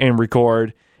write and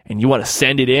record, and you want to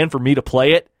send it in for me to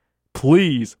play it,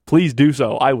 please do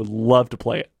so. I would love to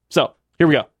play it. So, here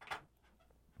we go.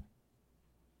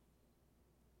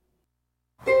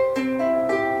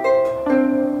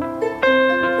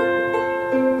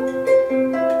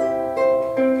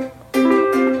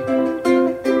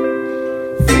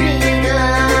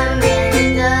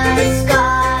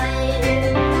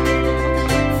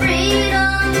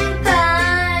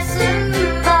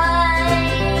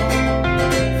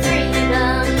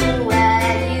 Freedom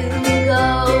where you go.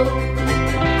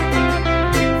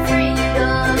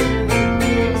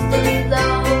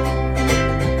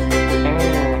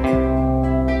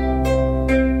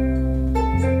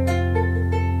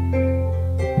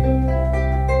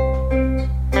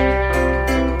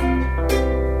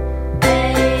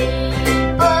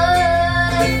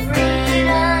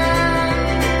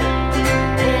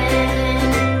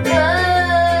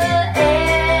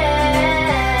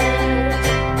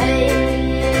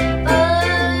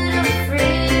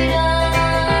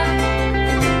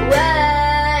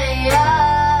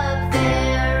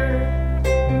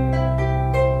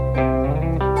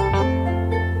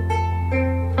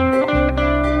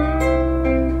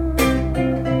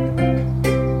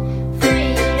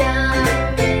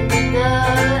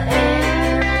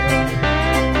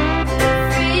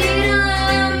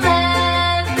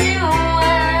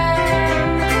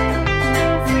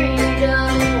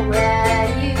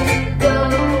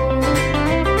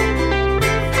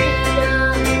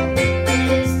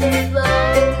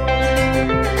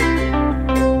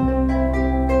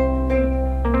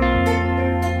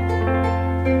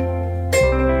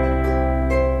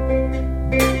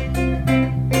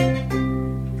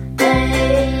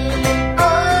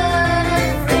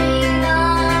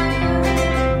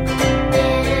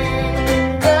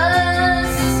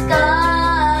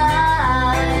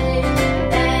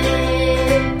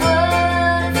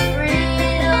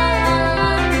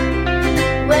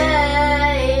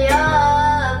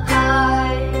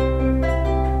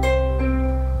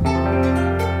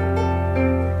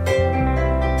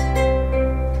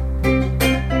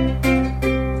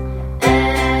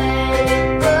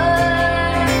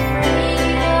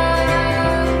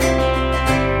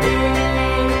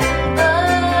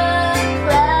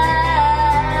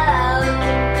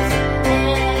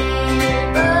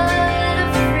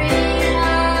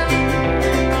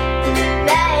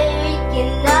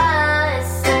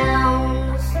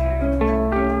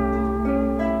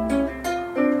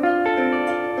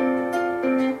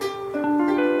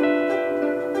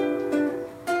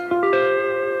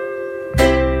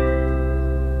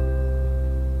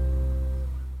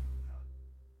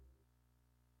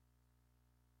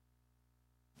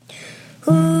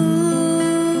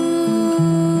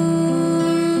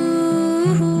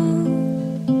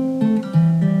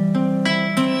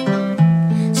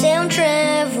 Sound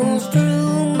travels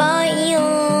through my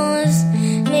ears,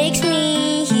 makes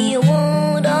me hear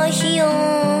what I hear.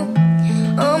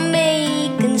 I'm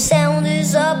making sound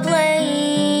as I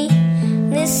play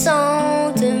this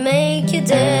song to make your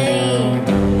day.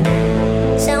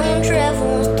 Sound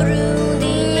travels through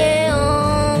the air,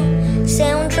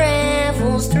 sound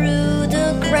travels through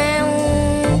the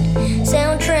ground,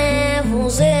 sound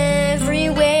travels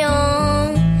everywhere,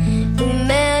 the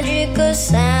magic of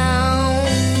sound.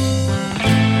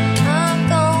 Our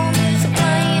goal is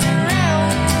playing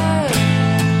around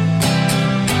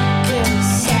with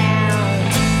sound.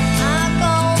 Our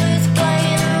goal is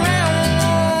playing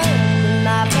around with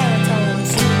my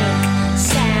baritone's unique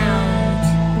sound.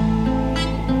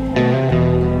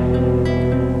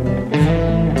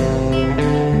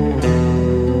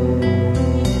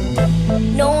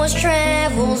 Noise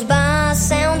travels by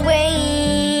sound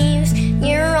waves.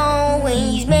 You're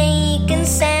always making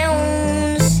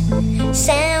sounds.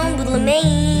 Sound will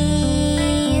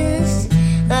amaze,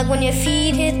 like when your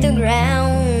feet hit the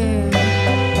ground.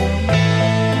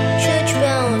 Church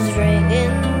bells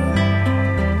ringing,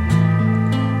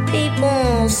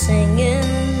 people singing,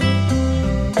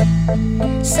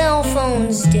 cell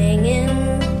phones dinging.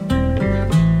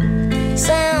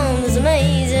 Sound is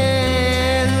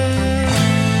amazing.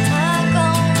 Our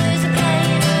goal is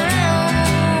playing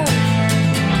around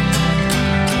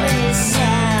with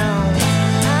sound.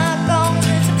 Our goal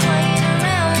is playing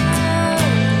around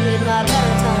with my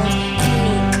baritone's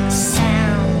unique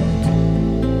sound.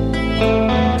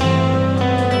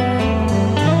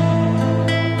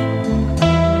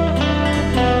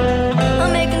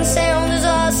 I'm making sound as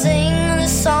I sing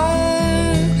this song.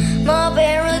 My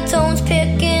baritone's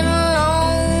picking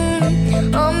along.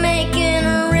 I'm making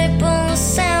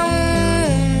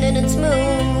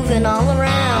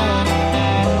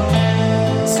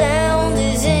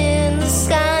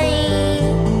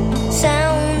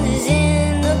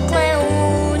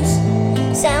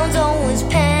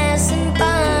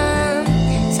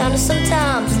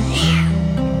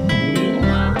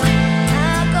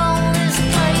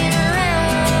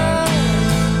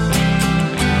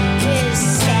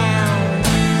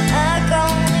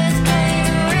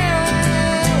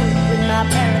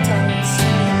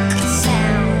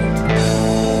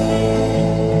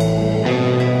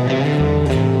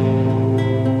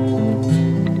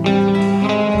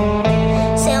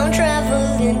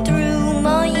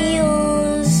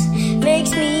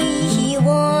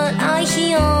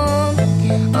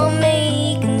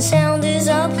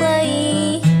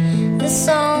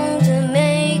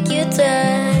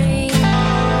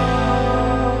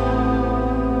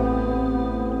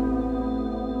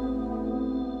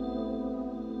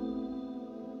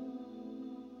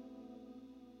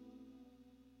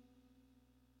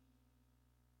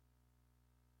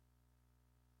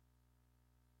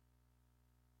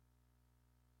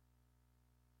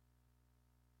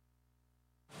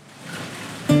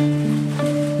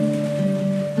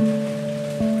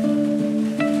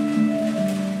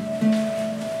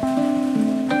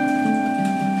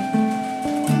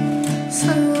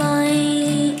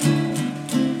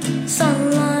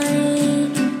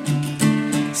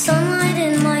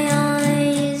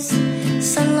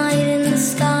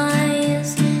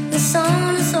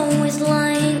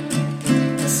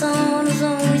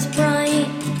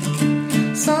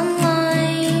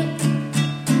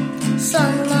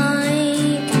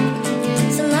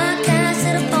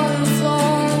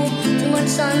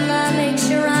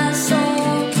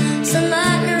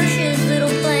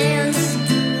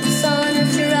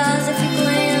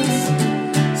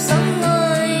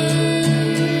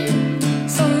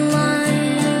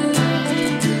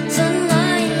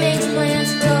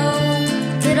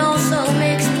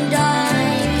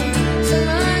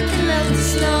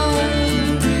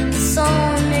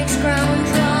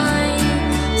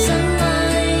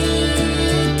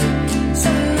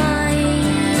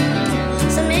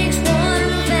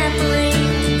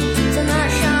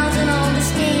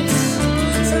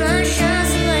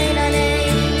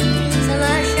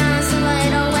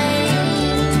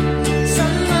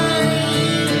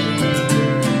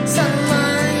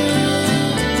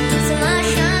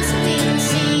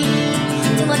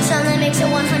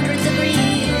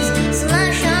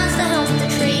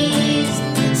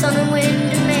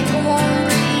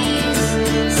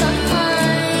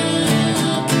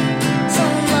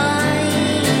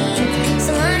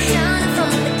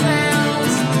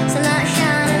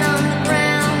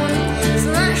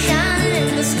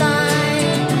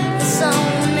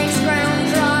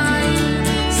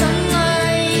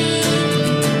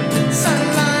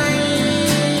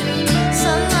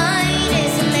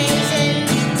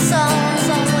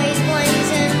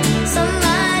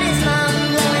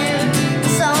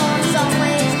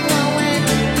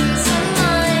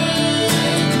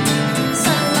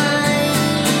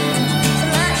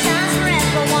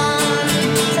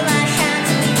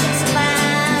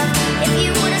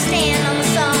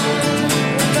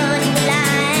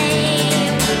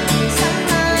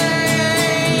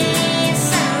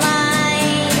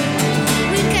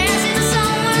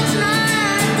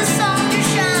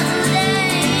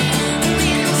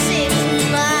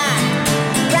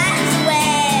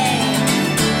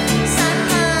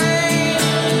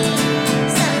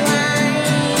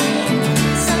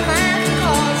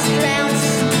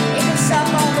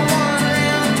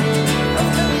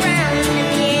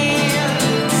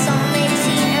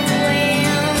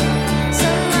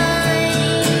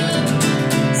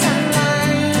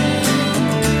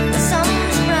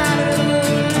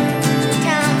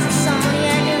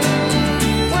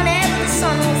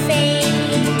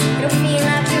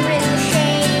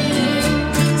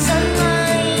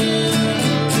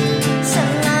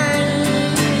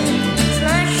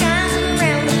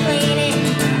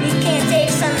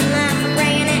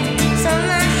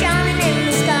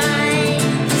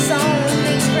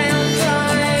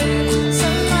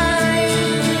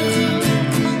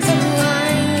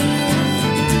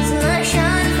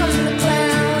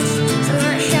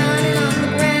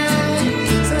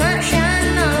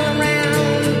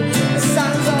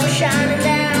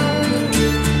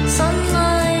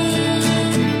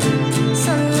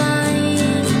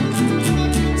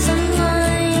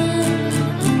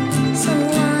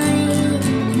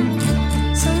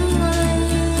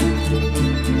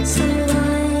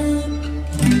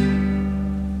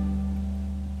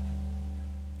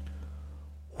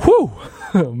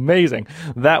Amazing.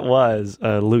 That was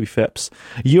Louis Phipps.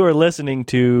 You are listening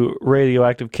to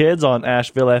Radioactive Kids on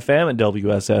Asheville FM and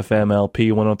WSFM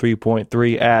LP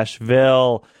 103.3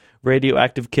 Asheville.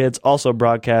 Radioactive Kids also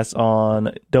broadcasts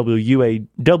on WUAG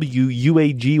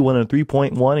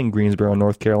 103.1 in Greensboro,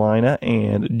 North Carolina,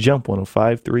 and Jump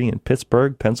 105.3 in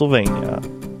Pittsburgh, Pennsylvania.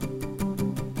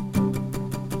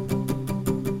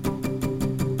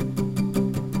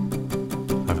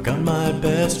 I've got my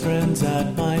best friends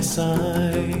at my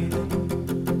side.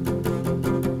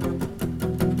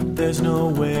 There's no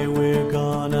way we're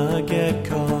gonna get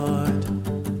caught.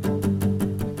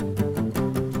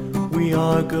 We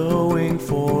are going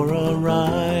for a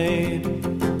ride,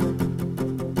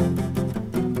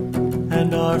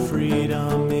 and our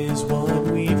freedom is what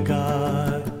we've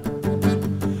got.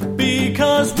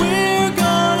 Because we're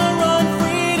gonna run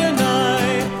free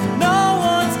tonight. No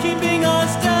one's keeping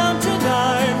us down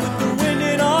tonight. With the wind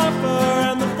in our fur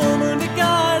and the full moon to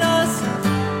guide us,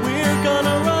 we're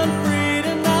gonna run free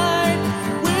tonight.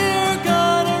 We're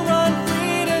gonna run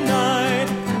free tonight.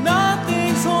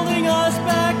 Nothing's holding us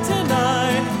back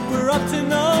tonight. We're up to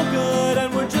no good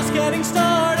and we're just getting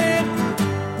started.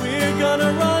 We're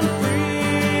gonna run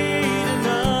free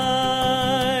tonight.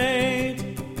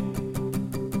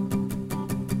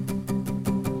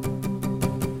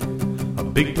 A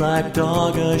big black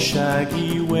dog, a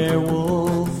shaggy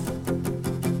werewolf,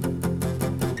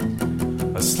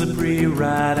 a slippery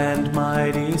rat and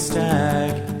mighty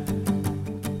stag.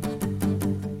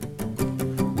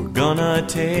 We're gonna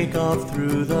take off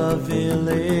through the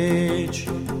village,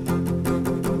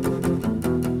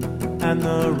 and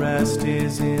the rest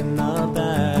is in the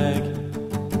bag.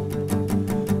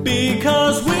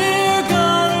 Because we're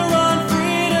gonna run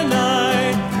free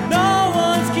tonight. No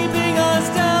one's keeping us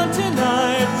down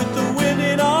tonight. With the wind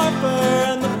in our fur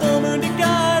and the full moon to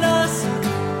guide us,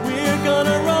 we're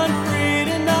gonna run free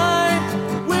tonight.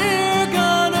 We're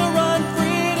gonna run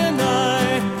free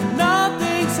tonight.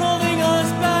 Nothing's holding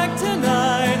us back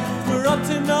tonight. We're up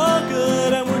to no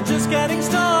good and we're just getting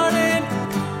started.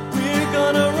 We're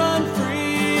gonna run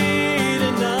free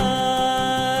tonight.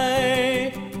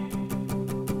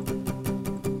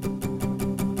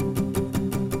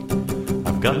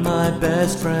 I've got my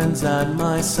best friends at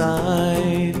my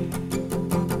side.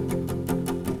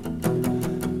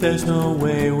 There's no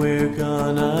way we're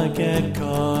gonna get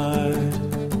caught.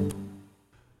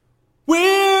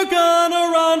 We're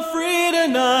gonna run free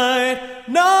tonight.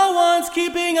 No one's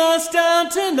keeping us down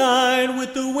tonight.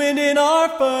 With the wind in our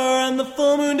fur and the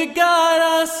full moon to guide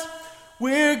us,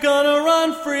 we're gonna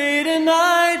run free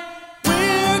tonight.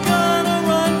 We're gonna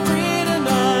run free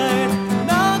tonight.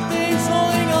 Nothing's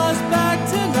holding us back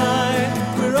tonight.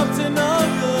 We're up to no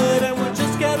good and we're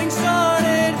just getting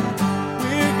started.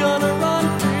 We're gonna run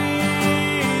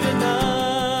free tonight.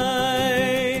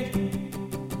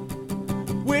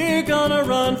 We're gonna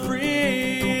run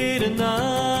free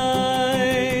tonight.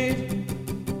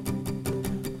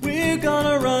 We're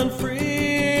gonna run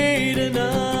free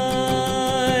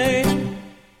tonight.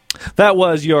 That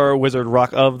was your Wizard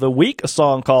Rock of the Week, a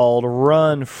song called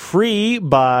Run Free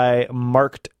by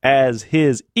Marked as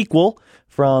His Equal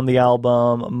from the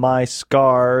album My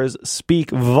Scars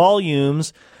Speak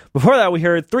Volumes. Before that, we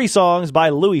heard 3 songs by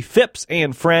Louis Phipps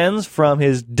and Friends from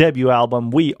his debut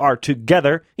album We Are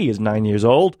Together. He is 9 years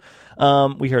old.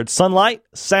 We heard Sunlight,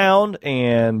 Sound,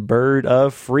 and Bird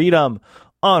of Freedom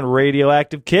on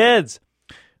Radioactive Kids.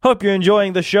 Hope you're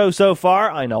enjoying the show so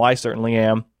far. I know I certainly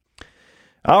am.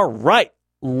 All right,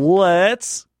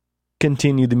 let's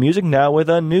continue the music now with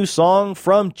a new song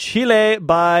from Chile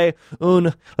by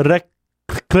Un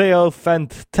Recreo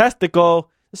Fantástico.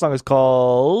 The song is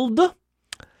called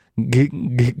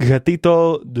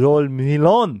Gatito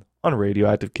Dormilón on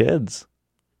Radioactive Kids.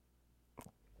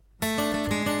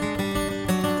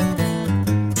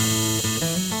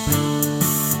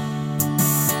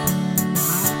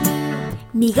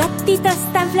 Mi gatito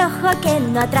es tan flojo que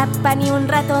no atrapa ni un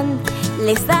ratón.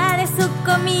 Les da de su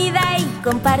comida y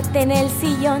comparten el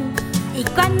sillón. Y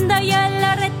cuando yo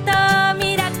lo reto,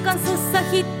 mira con sus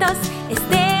ojitos.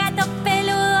 Este gato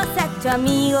peludo se ha hecho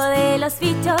amigo de los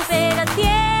bichos. Pero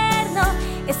tierno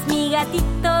es mi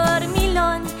gatito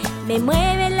dormilón. Me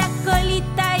mueve la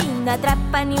colita y no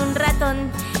atrapa ni un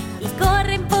ratón. Y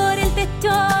corren por el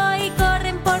techo y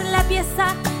corren por la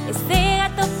pieza. Este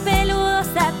gato peludo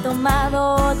se ha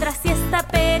tomado otra siesta.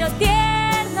 Pero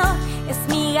tierno es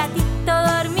mi gatito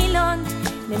dormilón.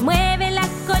 Me mueve la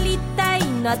colita y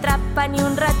no atrapa ni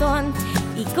un ratón.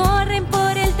 Y corren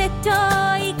por el techo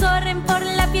y corren por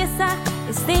la pieza.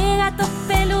 Este gato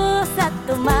peludo se ha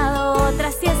tomado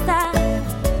otra siesta.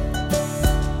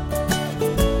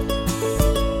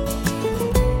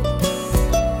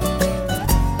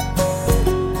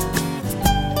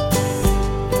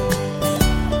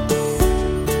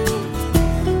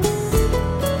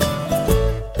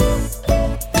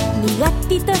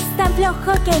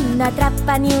 flojo que no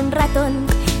atrapa ni un ratón.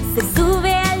 Se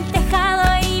sube al tejado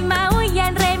y maulla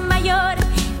en re mayor.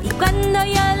 Y cuando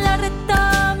yo lo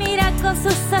reto, mira con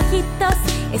sus ojitos.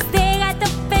 Este gato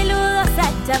peludo se ha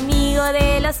hecho amigo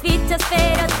de los bichos,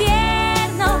 pero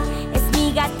tierno es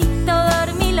mi gatito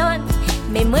dormilón.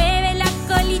 Me mueve la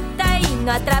colita y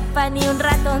no atrapa ni un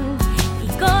ratón. Y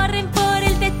corren por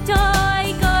el techo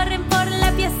y corren por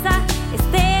la pieza.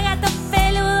 Este gato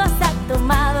peludo se ha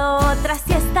tomado otra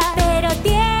siesta, pero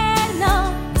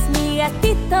tierno es mi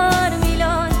gatito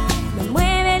dormilón. Me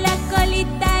mueve la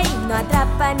colita y no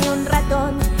atrapa ni un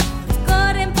ratón.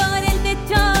 Corren por el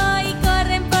techo y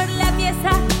corren por la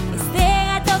pieza. Este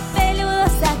gato peludo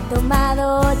se ha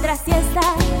tomado otra siesta.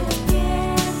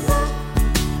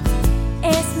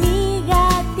 Es mi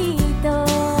gatito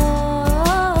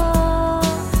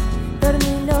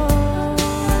dormilón,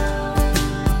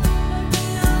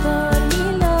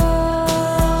 dormilón.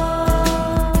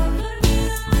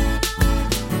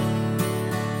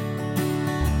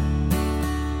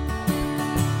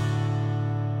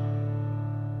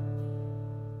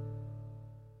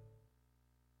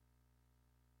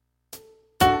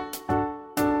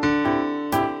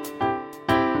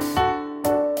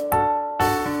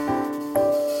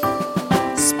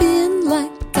 Spin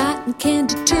like cotton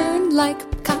candy, turn like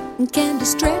cotton candy,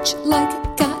 stretch like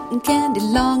cotton candy,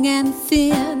 long and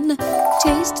thin.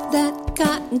 Taste that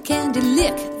cotton candy,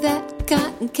 lick that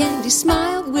cotton candy,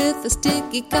 smile with a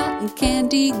sticky cotton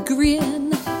candy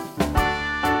grin.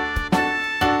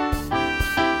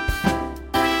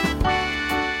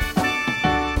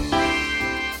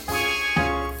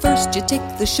 First you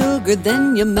take the sugar,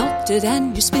 then you melt it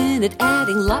and you spin it,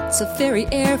 adding lots of fairy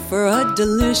air for a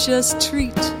delicious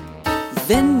treat.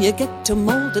 Then you get to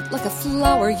mold it like a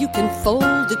flower. You can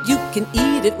fold it, you can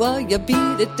eat it while you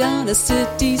beat it down a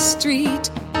city street.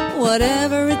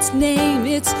 Whatever its name,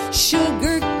 it's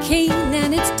sugar cane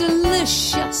and it's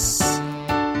delicious.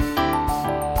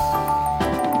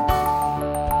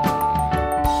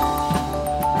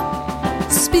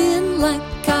 Spin like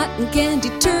cotton candy,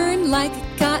 turn like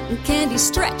cotton candy,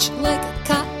 stretch like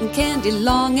cotton candy,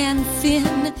 long and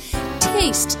thin.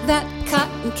 Taste that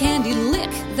cotton candy, lick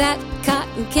that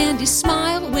cotton candy,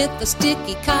 smile with a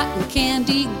sticky cotton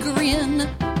candy grin.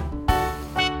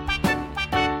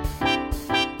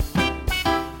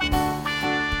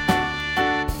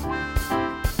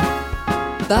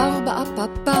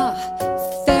 Barba-a-papa,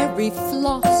 fairy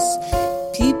floss,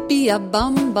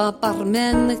 pipi-a-bamba,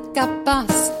 parmen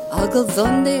capaz,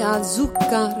 algodón de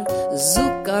azúcar,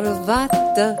 azúcar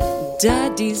vata,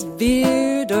 daddy's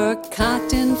beard or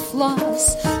cotton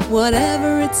floss.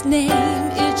 Whatever its name,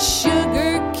 it's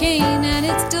sugar cane and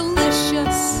it's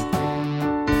delicious.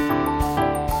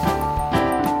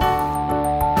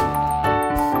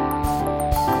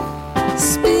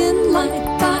 Spin like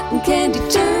cotton candy,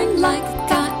 turn like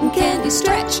cotton candy,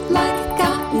 stretch like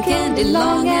cotton candy,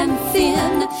 long and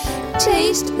thin.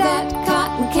 Taste that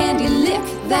cotton candy, lick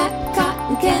that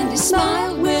cotton candy,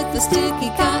 smile with a sticky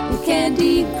cotton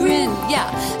candy grin. Yeah,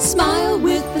 smile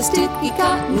with a sticky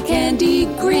cotton candy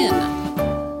grin.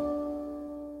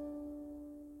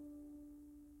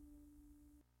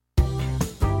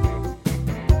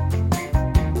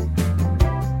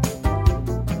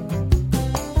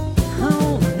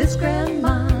 Oh, this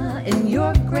grandma and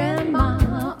your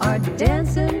grandma are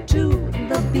dancing to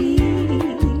the beat.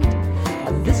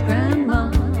 This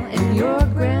grandma and your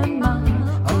grandma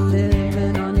are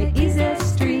living on the easy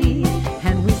street.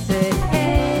 And we say,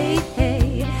 hey,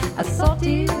 hey, a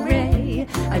salty ray,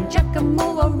 a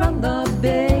Giacomo around the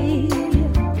bay.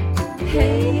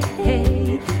 Hey,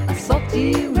 hey, a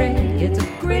salty ray, it's a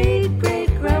great, great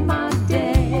grandma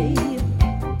day.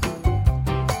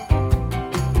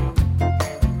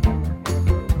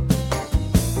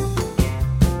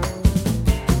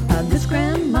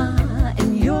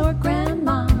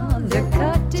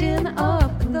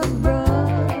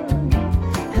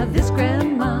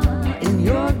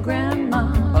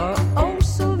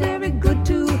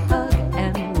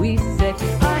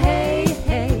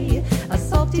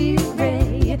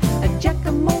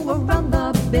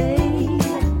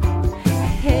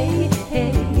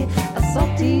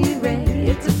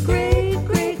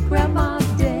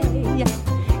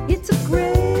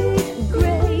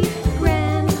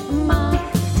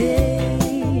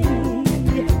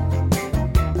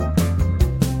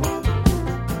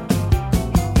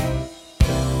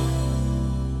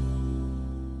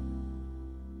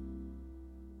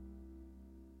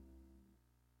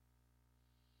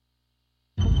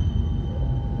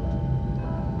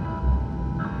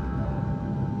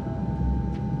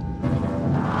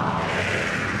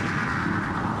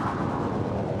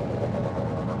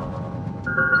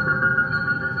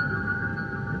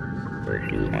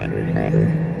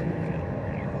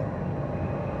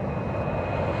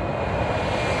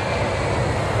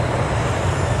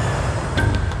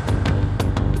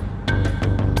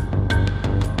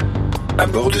 À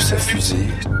bord de sa fusée,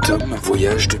 Tom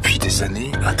voyage depuis des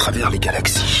années à travers les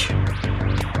galaxies.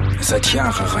 Seit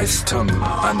Jahren reist Tom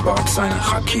an Bord seiner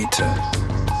Rakete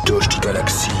durch die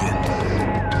Galaxien.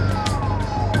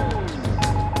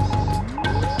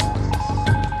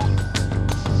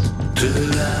 De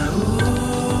là-haut,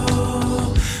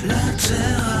 la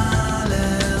terre a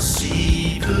l'air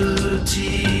si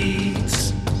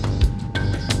petite.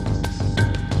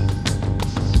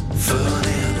 Von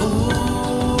hier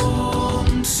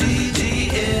oben sieht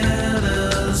die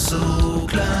Erde so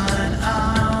klein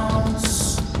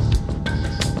aus.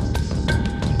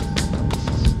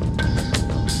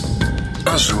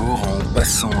 Un jour, en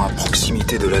passant à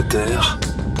proximité de la Terre,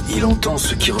 il entend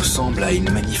ce qui ressemble à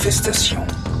une manifestation.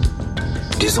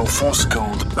 Des enfants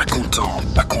scandent « Pas content,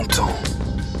 pas content ».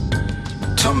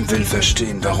 Tom will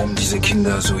verstehen, warum diese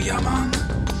Kinder so jammern.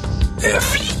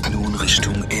 Fliegt nun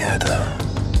Richtung Erde.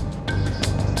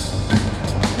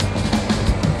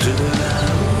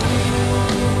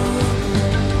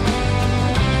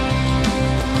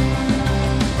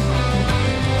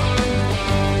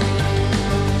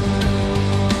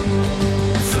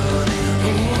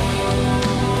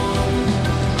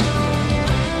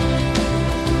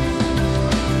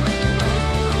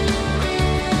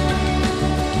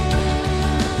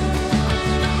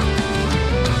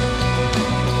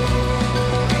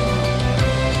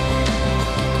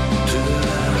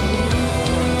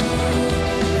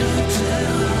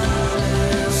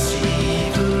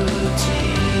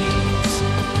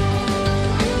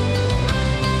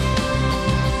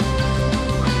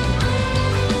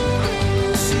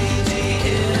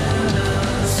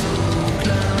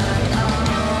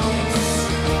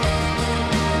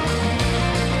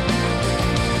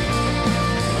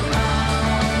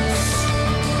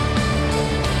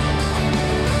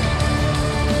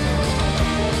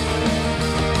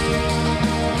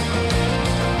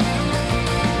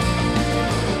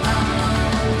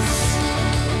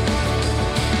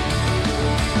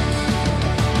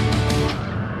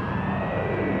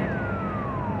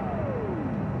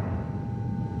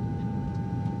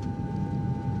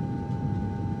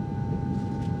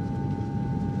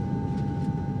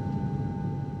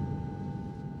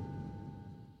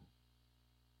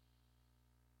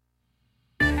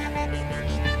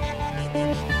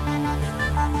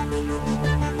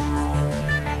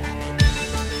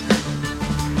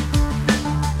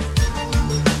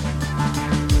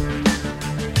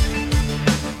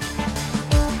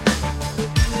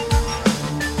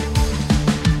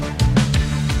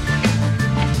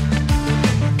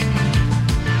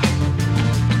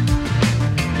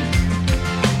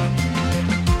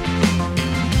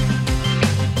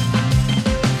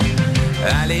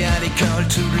 Aller à l'école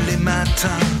tous les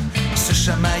matins, se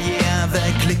chamailler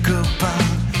avec les copains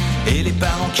et les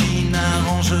parents qui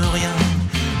n'arrangent rien.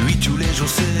 Oui, tous les jours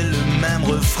c'est le même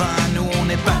refrain. Nous on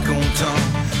n'est pas contents,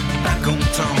 pas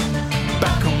contents,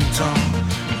 pas contents,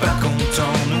 pas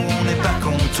contents. Nous on n'est pas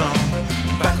contents,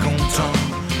 pas contents,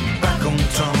 pas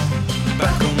contents,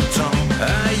 pas contents.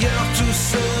 Ailleurs tout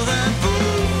serait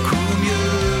beaucoup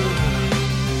mieux.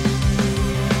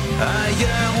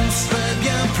 Ailleurs on serait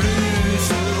bien plus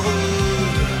heureux.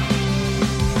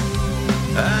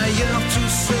 Ailleurs tout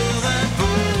serait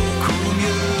beaucoup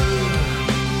mieux.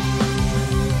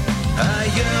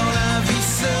 Ailleurs la vie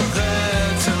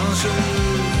serait un jeu.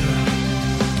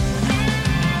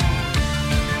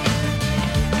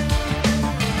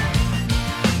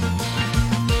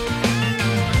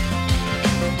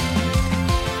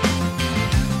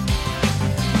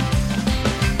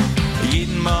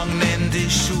 Jeden Morgen in die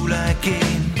Schule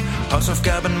gehen,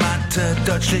 Hausaufgaben, Mathe,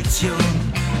 Deutschlektion,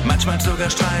 manchmal sogar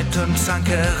Streit und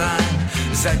Zankereien.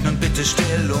 Seid nun bitte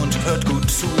still und hört gut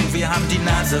zu, wir haben die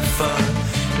Nase voll,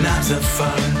 Nase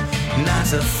voll,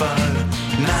 Nase voll,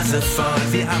 Nase voll.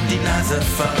 Wir haben die Nase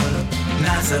voll,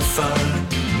 Nase voll,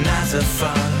 Nase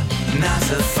voll,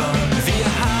 Nase voll. Wir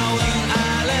hauen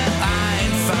alle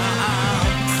einfach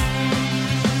ab,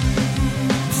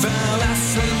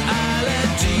 verlassen alle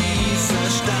diese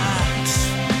Stadt.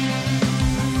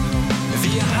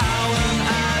 Wir hauen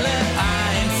alle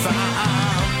einfach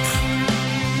ab.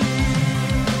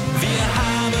 Wir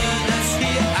haben es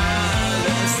hier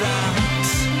alle satt.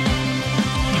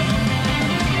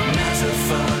 Nase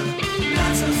voll,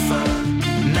 Nase voll,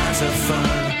 Nase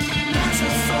voll, Nase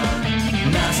voll,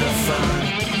 Nase voll,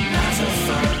 Nase voll.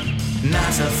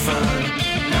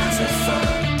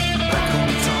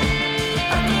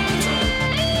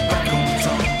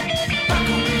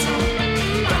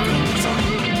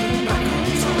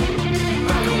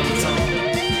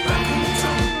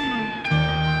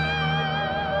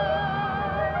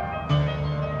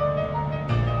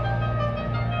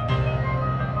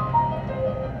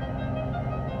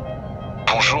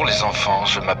 Bonjour les enfants,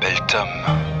 je m'appelle Tom.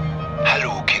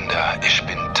 Hallo Kinder, ich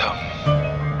bin Tom.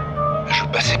 Je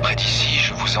passais près d'ici,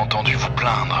 je vous ai entendu vous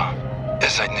plaindre. Ihr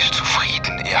seid nicht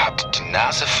zufrieden, ihr habt die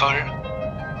Nase voll.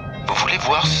 Vous voulez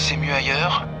voir si c'est mieux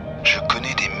ailleurs? Je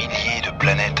connais des milliers de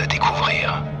planètes à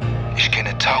découvrir. Ich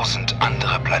kenne 1000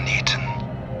 andere Planeten.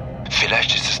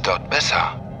 Vielleicht ist es dort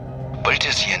besser. Wollt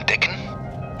ihr sie entdecken?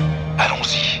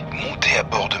 Allons-y, montez à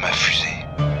bord de ma fusée.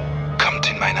 Kommt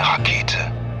in meine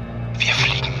Rakete. Wir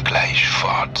fliegen gleich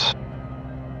fort.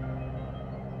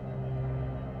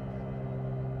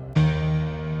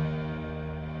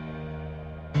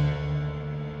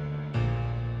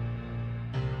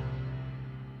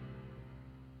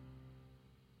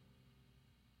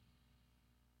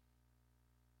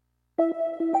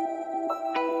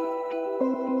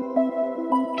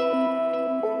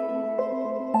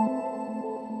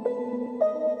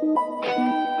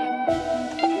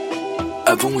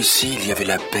 Avant ici, il y avait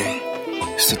la paix.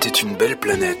 C'était une belle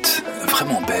planète,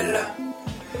 vraiment belle.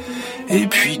 Et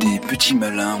puis des petits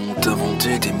malins ont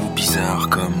inventé des mots bizarres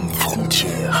comme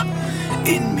frontières,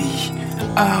 ennemis,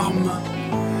 armes.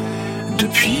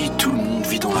 Depuis, tout le monde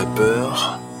vit dans la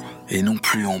peur et non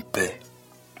plus en paix.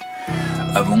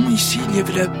 Avant ici, il y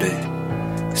avait la paix.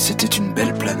 C'était une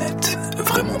belle planète,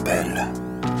 vraiment belle.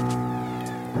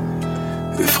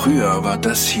 Früher war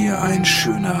das hier ein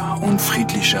schöner und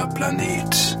friedlicher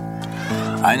Planet.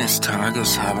 Eines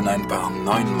Tages haben ein paar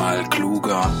neunmal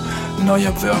kluger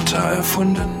neue Wörter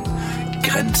erfunden.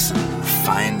 Grenzen,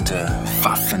 Feinde,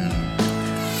 Waffen.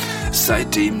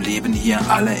 Seitdem leben hier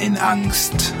alle in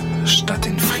Angst statt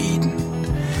in Frieden.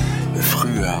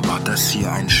 Früher war das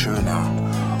hier ein schöner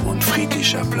und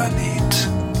friedlicher Planet.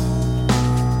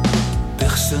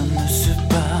 Personne ne se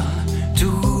parle,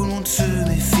 tout le monde se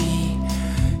méfie.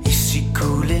 Ici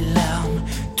coulent les larmes,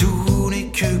 tout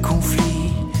n'est que conflit.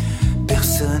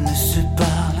 Personne ne se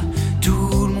parle,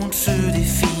 tout le monde se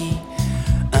défie.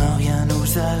 Un rien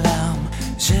nous alarme,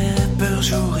 j'ai peur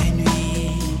jour et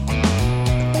nuit.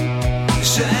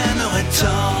 J'aimerais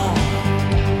tant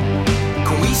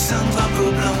qu'on hisse un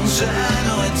drapeau blanc,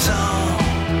 j'aimerais tant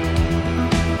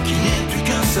qu'il n'y ait plus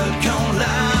qu'un seul camp,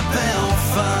 la paix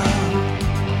enfin.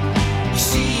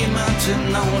 Ici et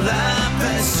maintenant, la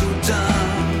paix soudain.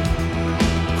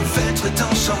 Fêtre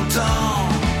en chantant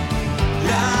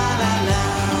la la la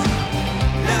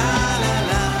la la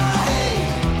la hey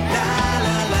la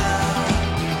la la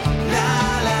la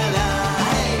la la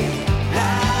hey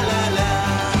la la la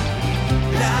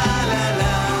la la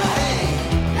la hey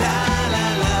la la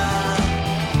la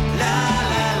la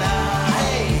la la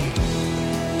hey.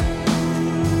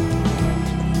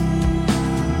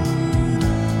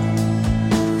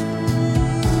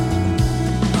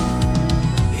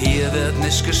 Hier wird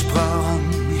nicht gesprochen,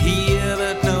 hier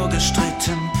wird nur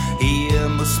gestritten. Hier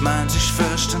muss man sich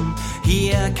fürchten,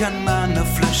 hier kann man nur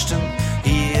flüchten.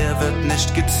 Hier wird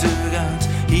nicht gezögert,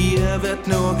 hier wird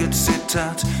nur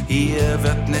gezittert. Hier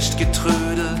wird nicht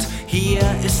getrödelt, hier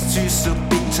ist süß so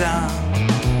bitter.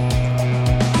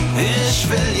 Ich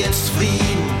will jetzt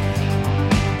Frieden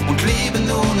und leben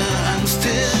ohne Angst.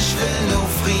 Ich will nur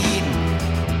Frieden,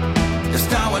 das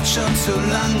dauert schon zu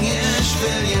lang. Ich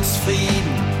will jetzt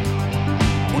Frieden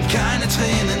und keine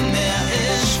Tränen mehr,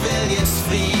 ich will jetzt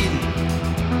Frieden.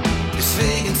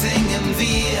 Deswegen singen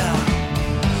wir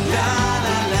la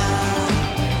la la,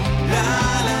 la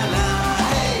la la,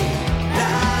 hey,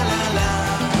 la la la,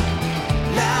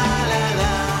 la la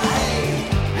la, hey,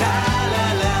 la la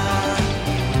la,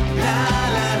 la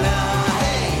la la,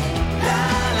 hey, la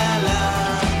la la,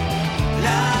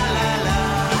 la la la,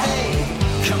 hey.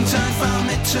 Kommt einfach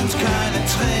mit und keine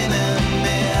Tränen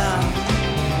mehr.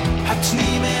 Habt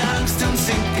nie mehr Angst und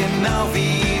singt genau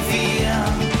wie wir.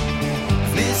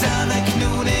 Venez avec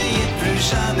nous, n'ayez plus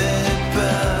jamais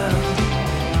peur.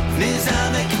 Venez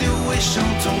avec nous et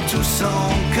chantons tous en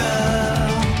chœur.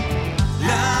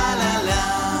 La la la,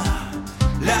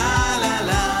 la la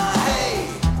la, hey,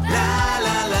 la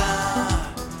la la,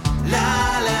 la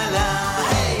la la,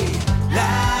 hey,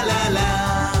 la la la,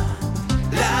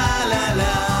 la la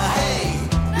la, hey,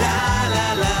 la la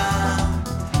la,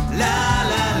 la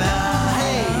la la.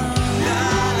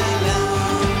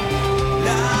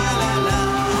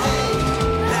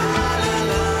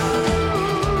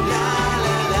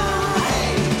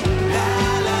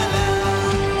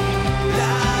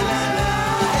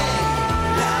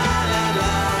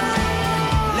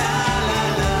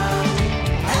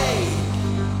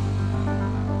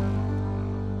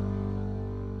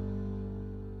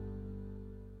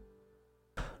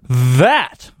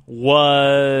 That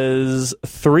was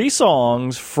 3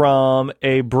 songs from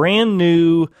a brand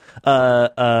new,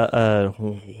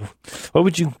 what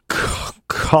would you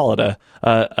call it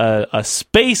a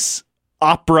space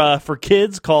opera for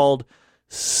kids called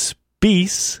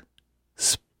Space.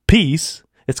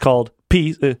 It's called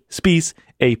Space,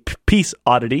 a Peace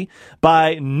Oddity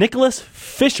by Nicholas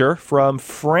Fischer from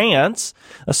France.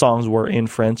 The songs were in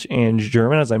French and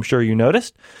German, as I'm sure you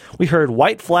noticed. We heard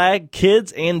White Flag,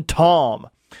 Kids, and Tom.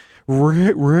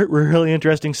 Really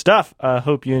interesting stuff.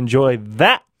 Hope you enjoyed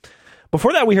that.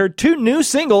 Before that, we heard two new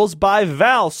singles by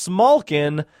Val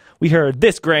Smalkin. We heard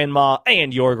This Grandma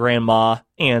and Your Grandma,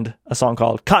 and a song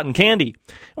called Cotton Candy.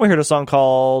 We heard a song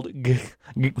called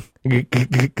Gatito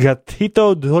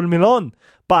Dormilon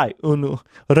by Un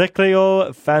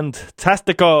Recreo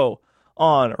Fantastico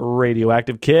on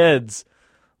Radioactive Kids.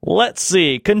 Let's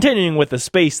see, continuing with the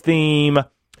space theme,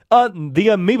 the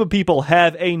Amoeba People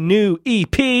have a new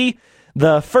EP.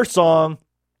 The first song,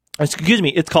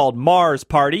 it's called Mars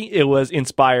Party. It was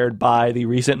inspired by the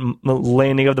recent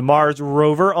landing of the Mars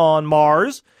rover on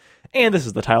Mars, and this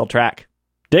is the title track.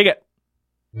 Dig it.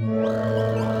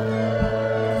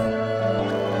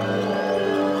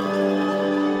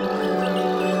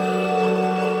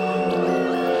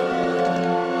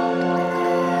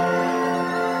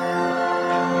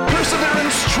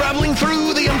 Perseverance traveling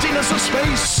through the emptiness of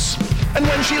space. And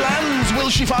when she lands, will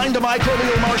she find a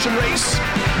microbial Martian race?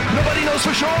 Nobody knows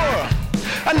for sure,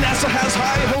 and NASA has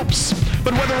high hopes.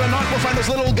 But whether or not we'll find those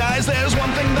little guys, there's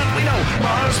one thing that we know.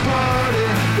 Mars Party,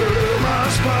 ooh,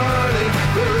 Mars Party,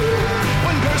 ooh.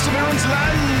 When Perseverance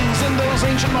lands in those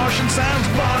ancient Martian sands,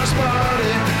 Mars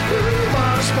Party, ooh,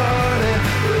 Mars Party,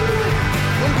 ooh.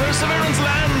 When Perseverance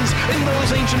lands in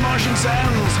those ancient Martian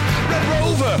sands,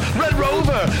 Red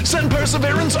Rover, send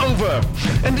Perseverance over.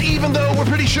 And even though we're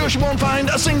pretty sure she won't find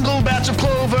a single batch of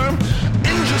clover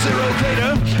in Jezero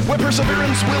Crater, where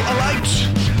Perseverance will alight,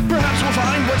 perhaps we'll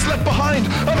find what's left behind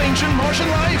of ancient Martian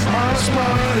life. Mars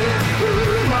Party,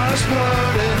 ooh, Mars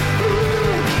Party,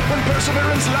 ooh. When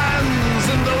Perseverance lands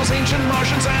in those ancient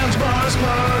Martian sands, Mars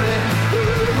Party,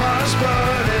 ooh, Mars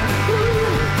Party,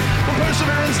 ooh. When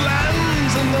Perseverance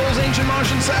lands in those ancient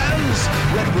Martian sands,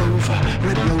 Red Rover,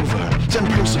 send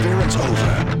Perseverance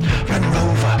over. Red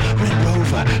Rover,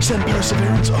 send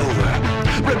Perseverance over.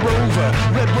 Red Rover,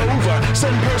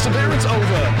 send Perseverance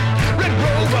over. Red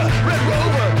Rover,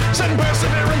 send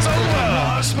Perseverance over.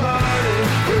 Mars Party,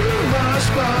 ooh, Mars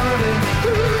Party,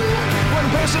 ooh. When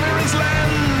Perseverance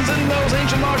lands in those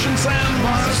ancient Martian sands,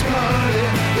 Mars Party,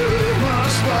 ooh,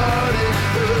 Mars Party,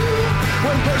 ooh.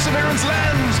 When Perseverance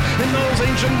lands in those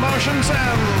ancient Martian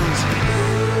sands.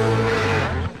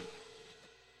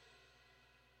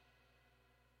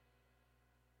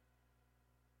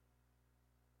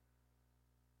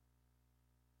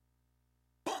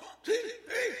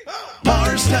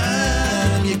 Mars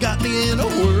time, you got me in a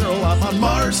whirl. I'm on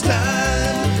Mars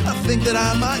time. I think that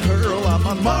I might hurl. I'm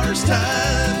on Mars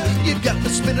time. You got me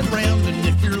spinning round, and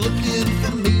if you're looking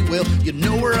for me, well, you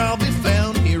know where I'll be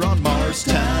found here on Mars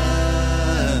time.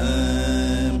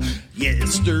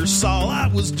 Yester saw I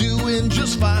was doing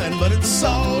just fine, but it's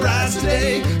alright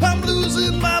today. I'm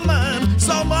losing my mind.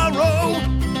 Tomorrow,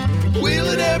 will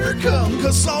it ever come?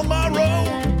 'Cause tomorrow,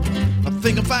 I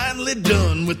think I'm finally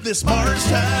done with this Mars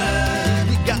time.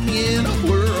 You got me in a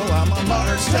whirl, I'm on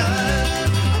Mars time.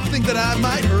 I think that I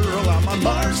might hurl, I'm on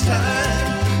Mars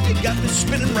time. You got me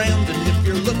spinning round, and if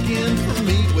you're looking for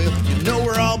me, well, you know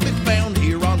where I'll be found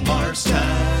here on Mars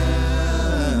time.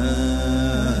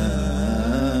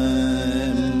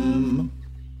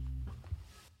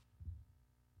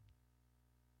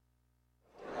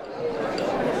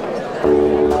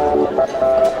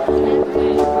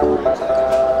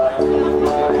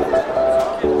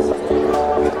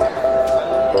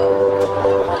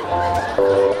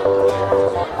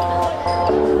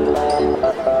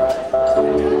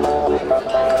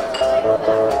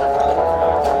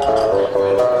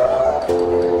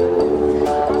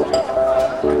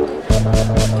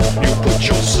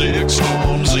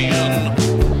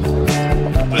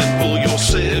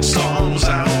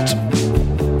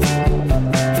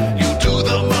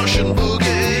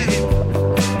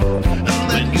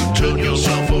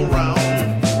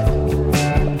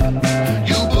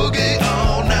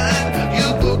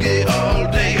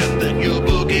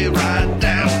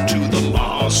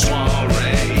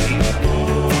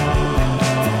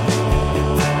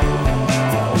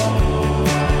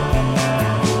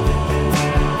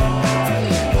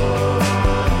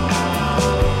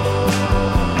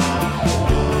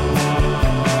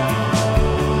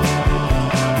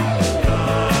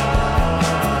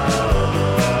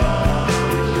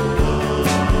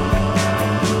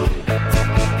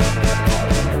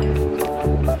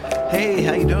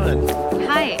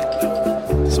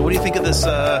 So what do you think of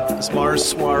this Mars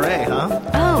soiree, huh?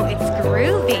 Oh, it's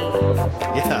groovy.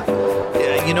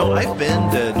 Yeah. You know, I've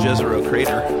been to Jezero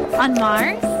Crater. On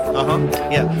Mars? Uh-huh.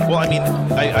 Yeah. Well, I mean,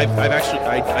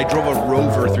 I drove a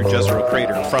rover through Jezero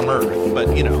Crater from Earth,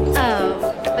 but, you know.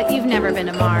 Oh, but you've never been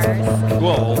to Mars.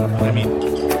 Well, I mean,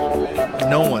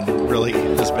 no one really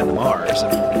has been to Mars.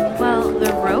 Well,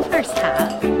 the rovers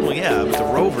have. Well, yeah, but the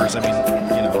rovers, I mean,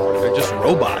 you know, they're just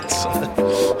robots.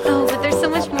 Oh, but they're so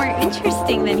much more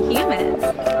interesting than humans.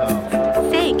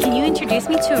 Say, can you introduce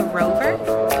me to a rover?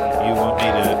 You want me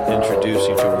to introduce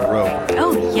you to a rover?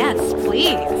 Oh, yes,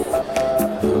 please.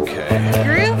 Okay.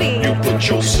 Groovy. You put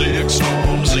your 6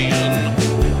 arms in,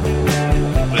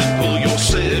 then pull your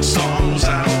 6 arms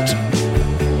out.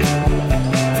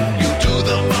 You do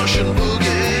the Martian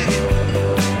boogie,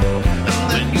 and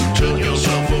then you turn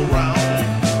yourself around.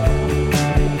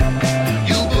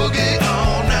 You boogie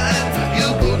all night, you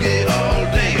boogie all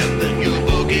day, and then you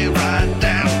boogie right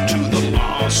down to the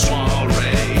Mars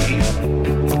soiree.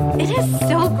 It is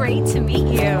so great to meet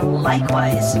you.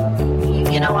 Likewise.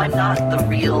 You know, I'm not the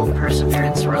real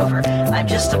Perseverance rover. I'm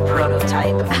just a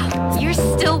prototype. You're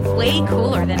still way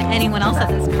cooler than anyone else at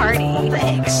this party.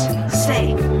 Thanks.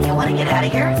 Say, you want to get out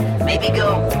of here? Maybe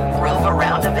go rove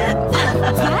around a bit?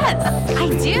 Yes, I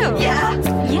do. Yeah?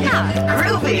 Yeah.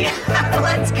 Groovy.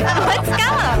 Let's go. Let's go.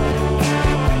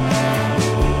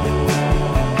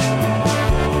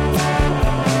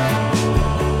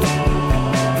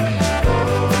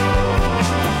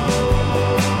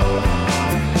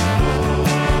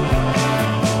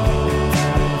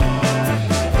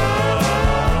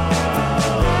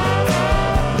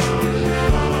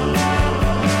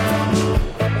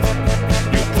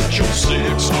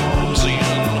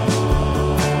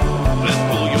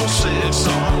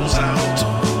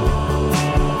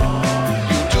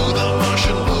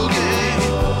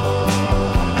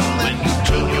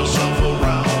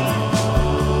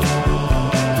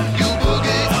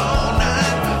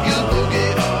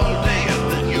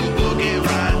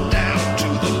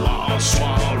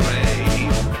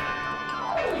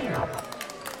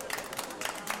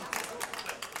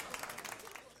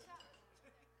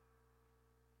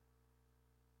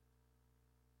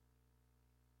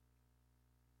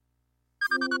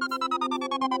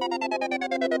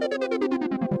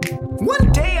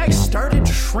 One day I started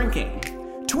shrinking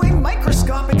to a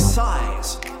microscopic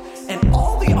size, and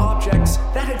all the objects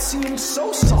that had seemed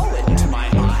so solid to my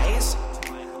eyes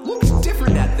looked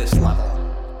different at this level.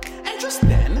 And just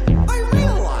then, I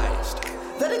realized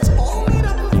that it's all made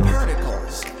up of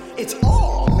particles. It's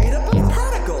all made up of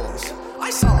particles. I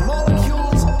saw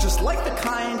molecules just like the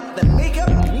kind that make up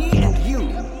me and you.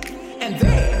 And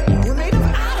they were made of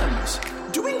atoms,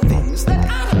 doing things that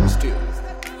atoms do.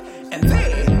 And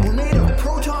they were made of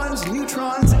protons,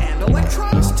 neutrons, and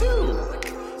electrons too.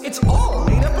 It's all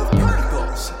made up of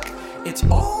particles. It's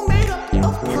all made up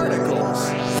of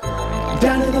particles.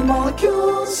 Down to the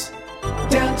molecules,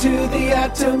 down to the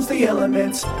atoms, the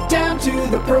elements, down to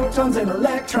the protons and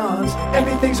electrons.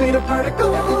 Everything's made of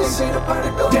particles. Everything's made of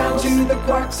particles. Down to the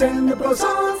quarks and the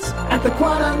bosons. At the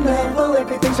quantum level,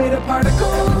 everything's made of particles.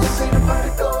 Everything's made of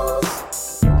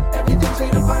particles. Everything's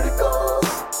made of particles.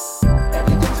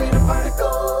 Everything's made of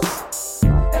particles.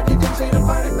 Everything's made of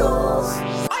particles.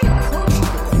 I approached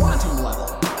the quantum level,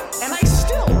 and I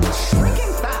still was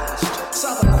shrinking fast.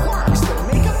 Saw the quarks that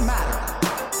make up matter,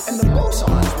 and the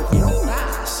bosons with no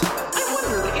mass. I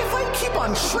wondered if I'd keep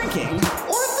on shrinking,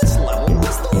 or if this level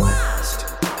was the last.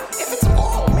 If it's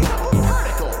all made up of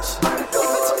particles. If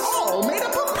it's all made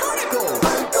up of particles.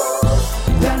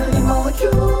 Down to the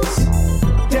molecules,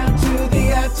 down to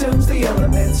the atoms, the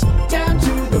elements, down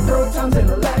to the protons and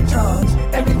electrons.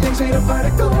 Everything's made of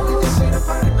particles.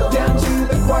 Down to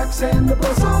the quarks and the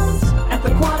bosons. At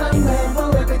the quantum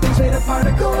level, everything's made of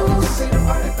particles.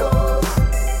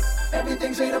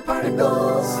 Everything's made of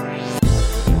particles.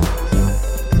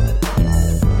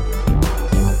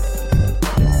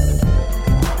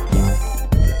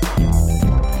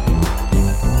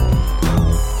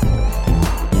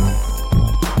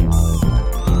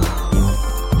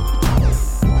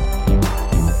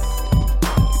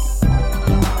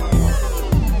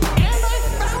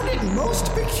 Most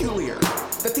peculiar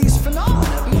that these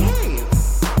phenomena behave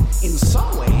in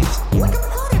some ways like a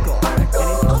particle, and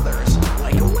in others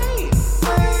like a wave.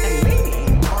 And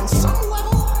maybe on some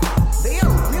level they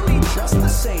are really just the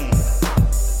same.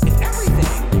 If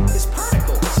everything is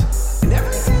particles and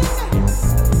everything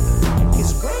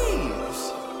is waves.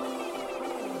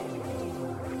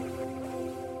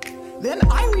 Then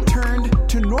I returned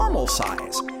to normal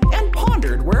size and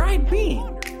pondered where I'd been.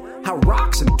 How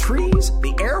rocks and trees,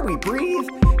 the air we breathe,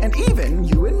 and even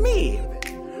you and me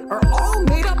are all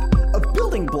made up of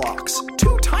building blocks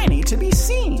too tiny to be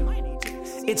seen.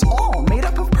 It's all made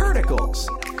up of particles.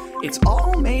 It's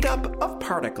all made up of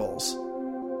particles.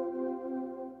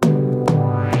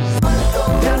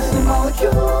 Down to the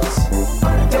molecules,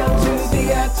 down to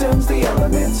the atoms, the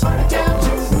elements, down to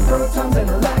the protons and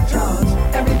electrons.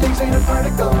 Everything's made of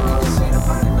particles.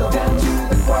 Down to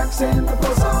the quarks and the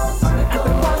bosons. At the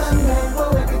quantum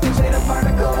level, everything's made of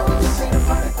particles. Everything's made of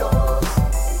particles.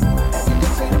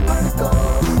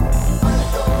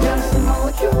 Down to the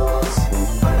molecules,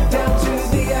 down to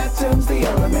the atoms, the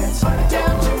elements,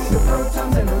 down to the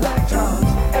protons and electrons.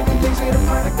 Everything's made of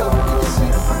particles.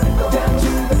 Down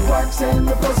to the quarks and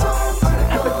the bosons.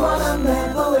 At the quantum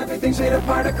level, everything's made of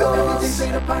particles. Everything's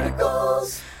made of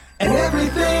particles. And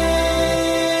everything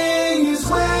is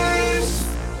waves.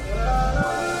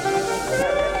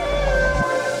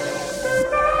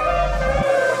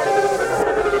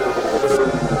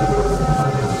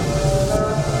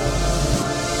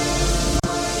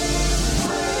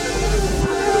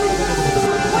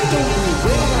 Why don't we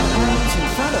wave our arms in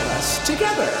front of us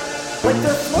together, like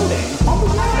they're floating on the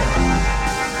water?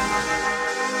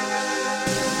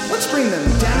 Let's bring them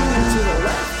down and to the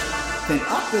left, then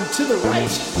up and to the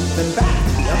right, then back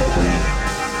the other way.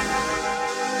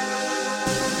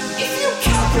 If you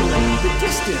calculate the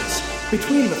distance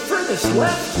between the furthest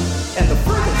left and the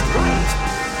furthest right,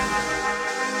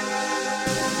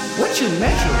 what you're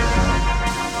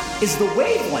measuring is the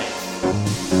wavelength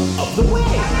of the wave.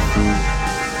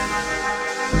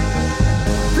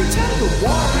 Pretend the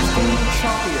water is getting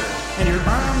choppier and your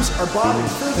arms are bobbing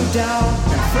further down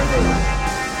and further up.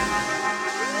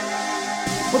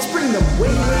 Let's bring them way,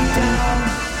 way down,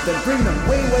 then bring them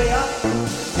way, way up,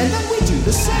 and then we do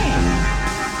the same.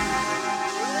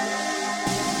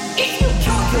 If you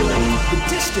calculate the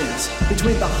distance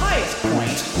between the highest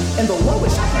point and the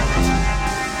lowest point,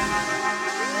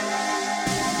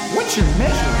 what you're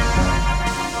measuring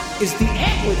is the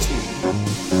amplitude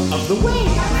of the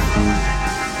wave.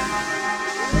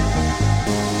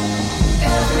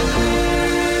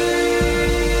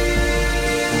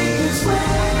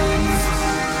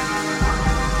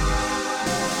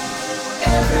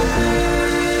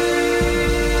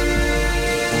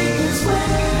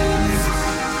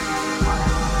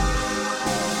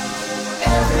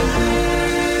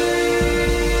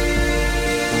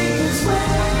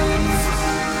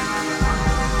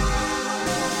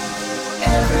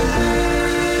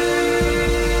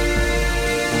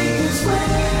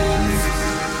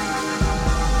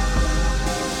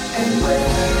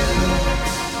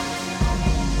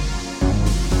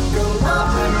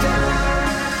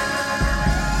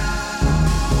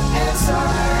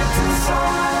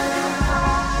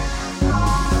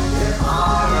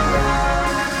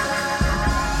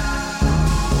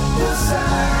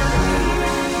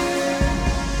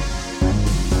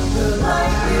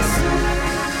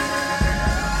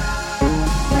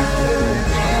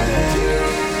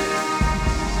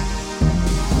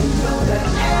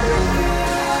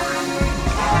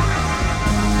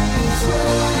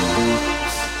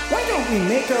 We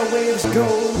make our waves go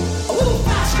a little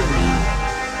faster now.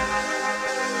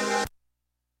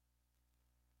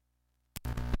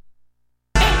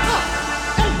 And up,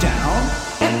 and down,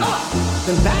 and up,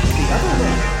 then back the other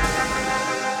way.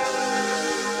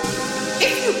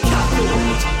 If you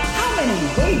calculate how many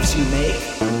waves you make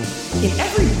in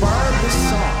every bar of this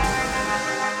song,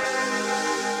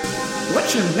 what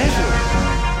you're measuring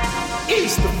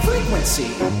is the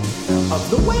frequency of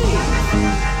the wave.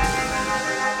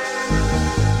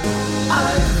 I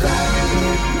found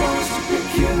it most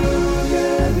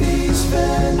peculiar, these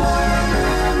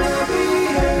phenomena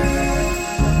behave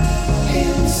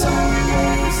in some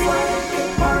ways like a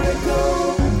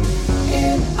particle,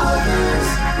 in others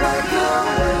like a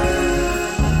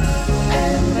wave,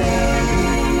 and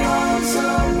maybe on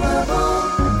some level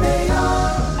they are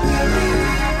really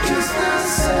just the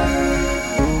same.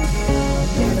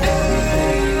 If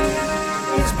everything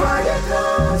is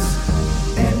particles,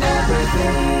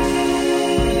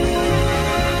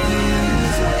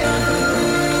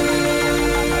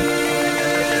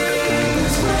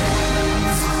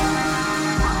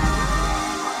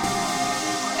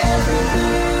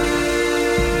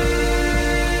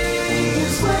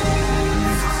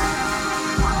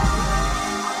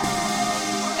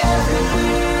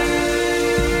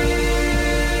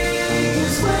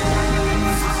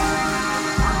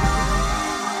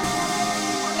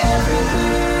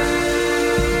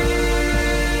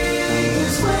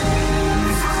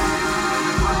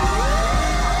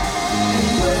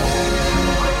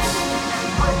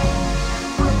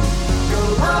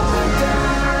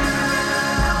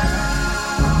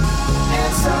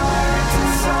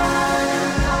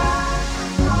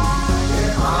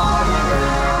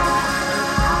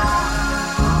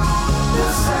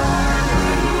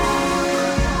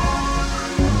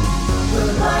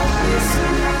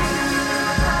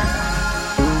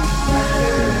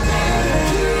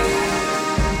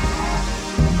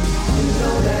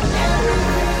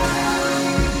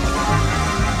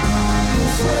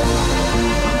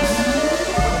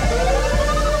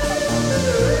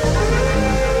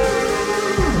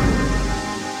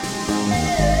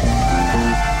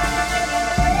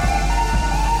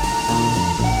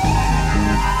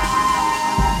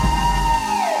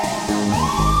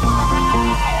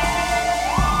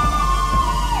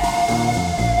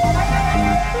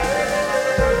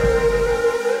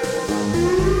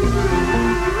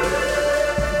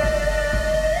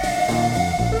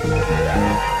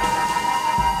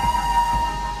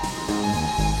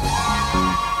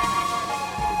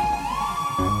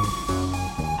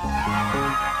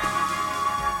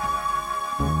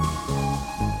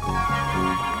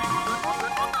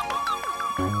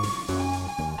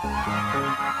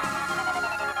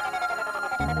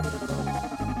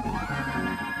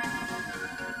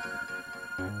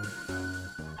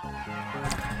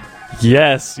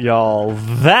 Yes, y'all.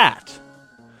 That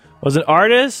was an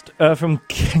artist from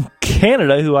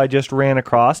Canada who I just ran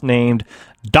across named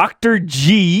Dr.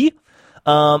 G.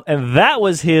 And that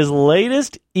was his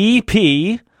latest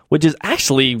EP, which is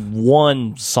actually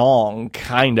one song,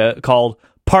 kinda, called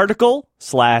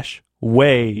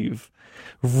Particle/Wave.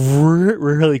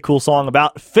 Really cool song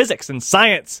about physics and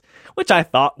science, which I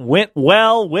thought went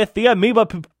well with the Amoeba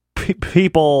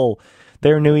people.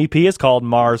 Their new EP is called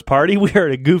Mars Party. We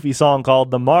heard a goofy song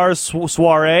called The Mars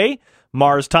Soiree,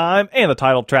 Mars Time, and the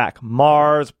title track,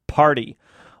 Mars Party,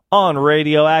 on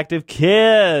Radioactive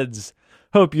Kids.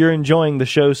 Hope you're enjoying the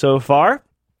show so far.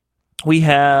 We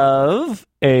have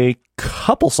a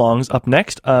couple songs up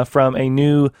next from a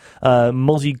new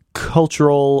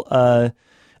multicultural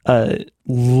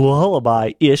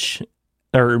lullaby-ish,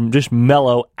 or just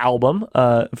mellow album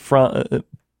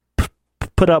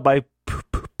put out by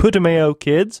Putumayo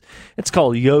Kids. It's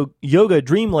called Yoga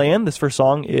Dreamland. This first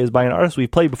song is by an artist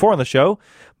we've played before on the show,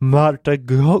 Marta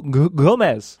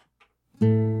Gomez.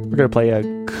 We're going to play a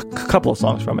couple of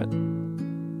songs from it.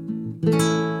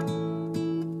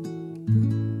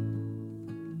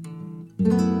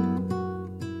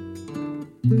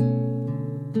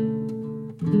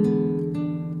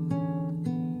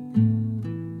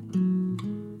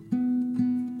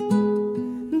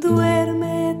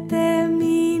 Duérmete,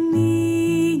 mi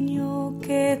niño,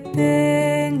 que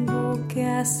tengo que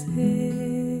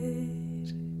hacer.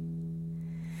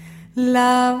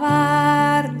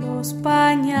 Lavar los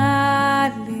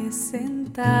pañales,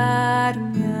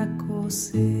 sentarme a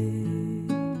coser.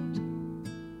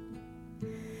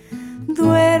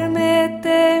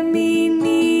 Duérmete, mi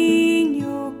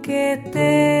niño, que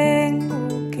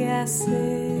tengo que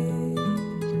hacer.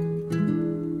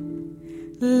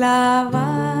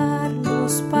 Lavar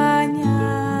los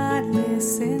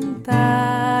pañales,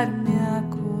 sentarme a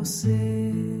coser.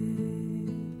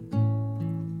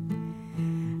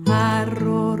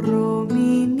 Arrorro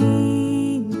mi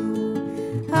niño,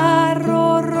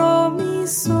 arrorro mi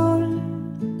sol,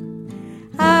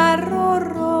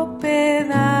 arrorro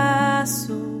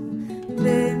pedazo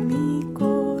de mi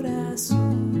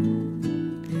corazón.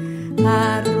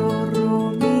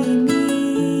 Arrorro mi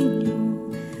niño,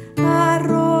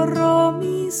 arrorro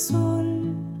mi sol,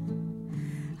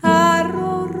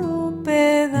 arrorro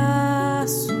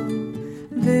pedazo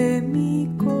de mi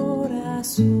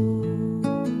corazón.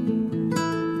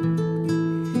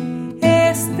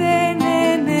 Este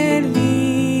nene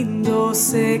lindo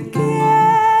se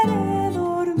quiere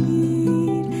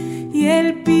dormir y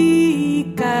el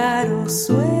pícaro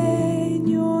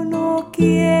sueño no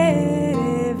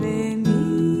quiere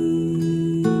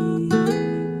venir.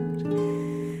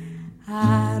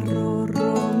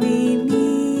 Arrorro mi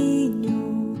niño,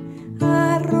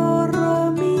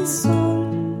 arrorro mi sol,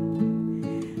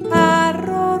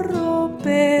 arrorro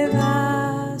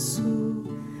pedazo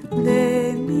de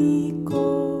mi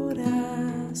corazón.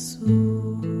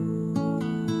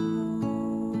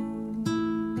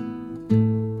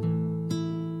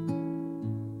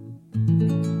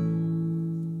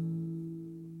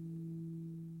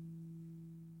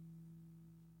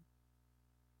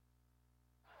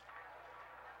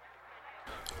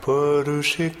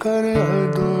 পরশিকার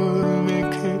আদর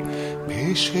মেখে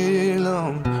ভেসে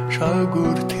এলাম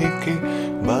সাগর থেকে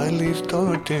বালির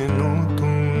তটে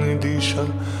নতুন দিশা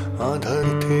আধার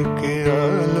থেকে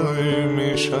আলোয়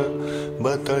মেশা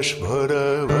বাতাস ভরা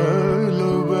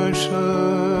ভালোবাসা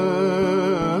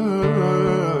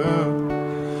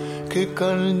কে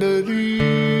কান্ডারি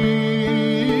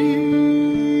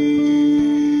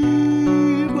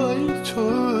বাইছ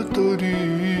তরি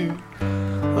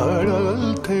আড়াল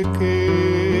থেকে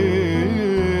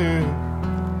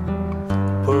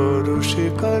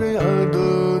পরশিকার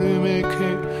আদর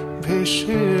মেখে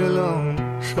ভেসে এলাম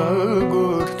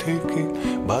সাগর থেকে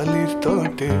বালির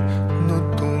তটে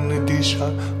নতুন দিশা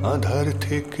আধার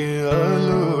থেকে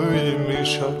আলোয়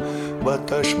মেশা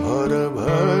বাতাস ভরা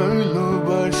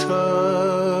ভালোবাসা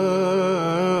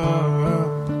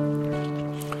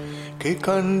কে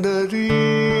কান্ডারি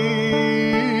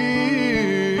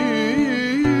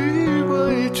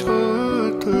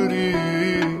তরি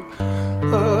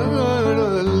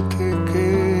আড়াল থেকে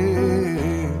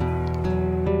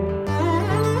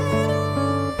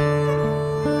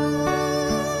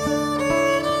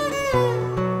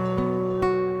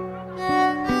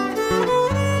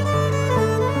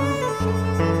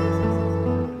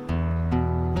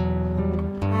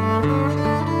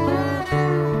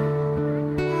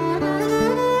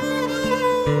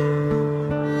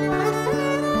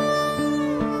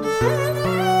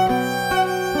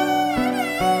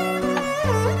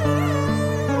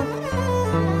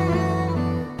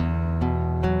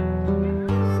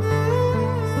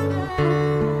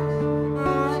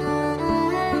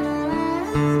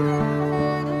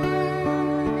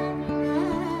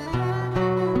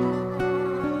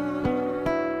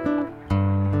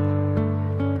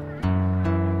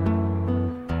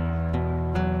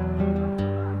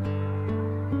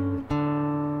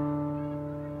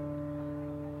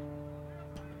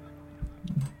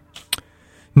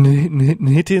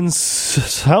Nitin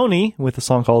Sawhney with a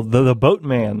song called The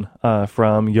Boatman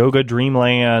from Yoga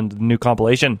Dreamland, new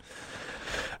compilation.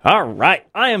 All right,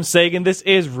 I am Sagan. This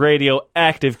is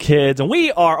Radioactive Kids, and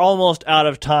we are almost out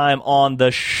of time on the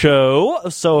show.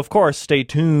 So, of course, stay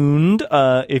tuned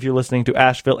if you're listening to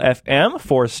Asheville FM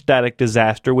for Static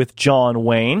Disaster with John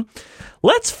Wayne.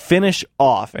 Let's finish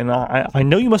off, and I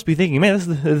know you must be thinking, man,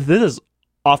 this is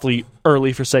awfully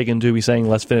early for Sagan to be saying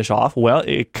let's finish off. Well,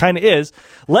 it kind of is.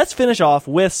 Let's finish off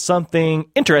with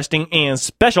something interesting and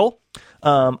special,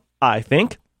 I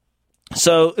think.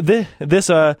 So, this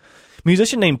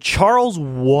musician named Charles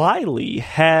Wiley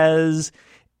has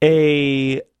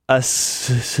a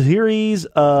series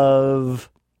of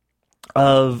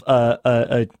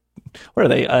what are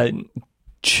they?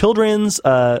 Children's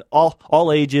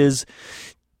all ages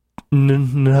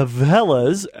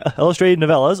novellas, illustrated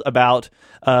novellas about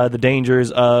the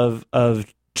dangers of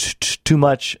too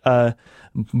much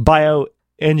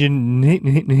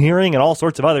bioengineering and all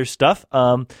sorts of other stuff,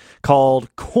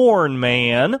 called Corn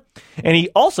Man. And he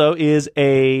also is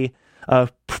a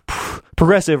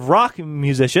progressive rock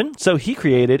musician, so he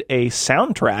created a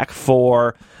soundtrack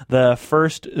for the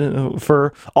first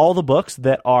for all the books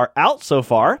that are out so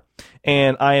far.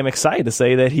 And I am excited to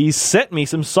say that he sent me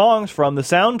some songs from the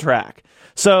soundtrack.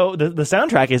 So the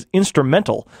soundtrack is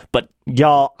instrumental, but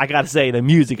y'all, I gotta say, the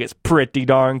music is pretty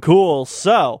darn cool.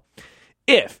 So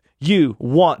if you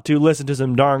want to listen to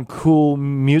some darn cool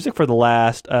music for the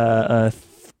last,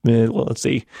 let's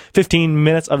see, 15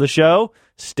 minutes of the show,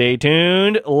 stay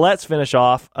tuned. Let's finish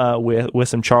off with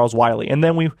some Charles Wiley, and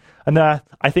then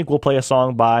I think we'll play a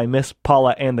song by Miss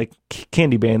Paula and the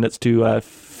Candy Bandits to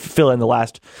fill in the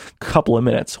last couple of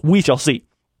minutes. We shall see.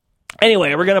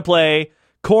 Anyway, we're gonna play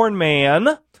Corn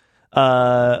Man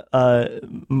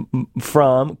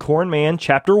from Corn Man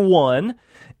Chapter 1,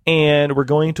 and we're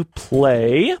going to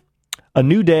play A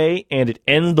New Day, and It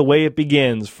Ends the Way It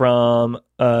Begins from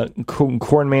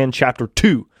Corn Man Chapter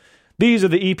 2. These are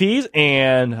the EPs,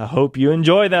 and I hope you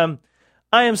enjoy them.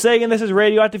 I am Sagan, this is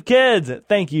Radioactive Kids.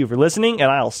 Thank you for listening, and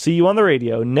I'll see you on the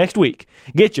radio next week.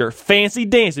 Get your fancy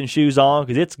dancing shoes on,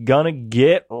 because it's gonna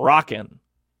get rockin'.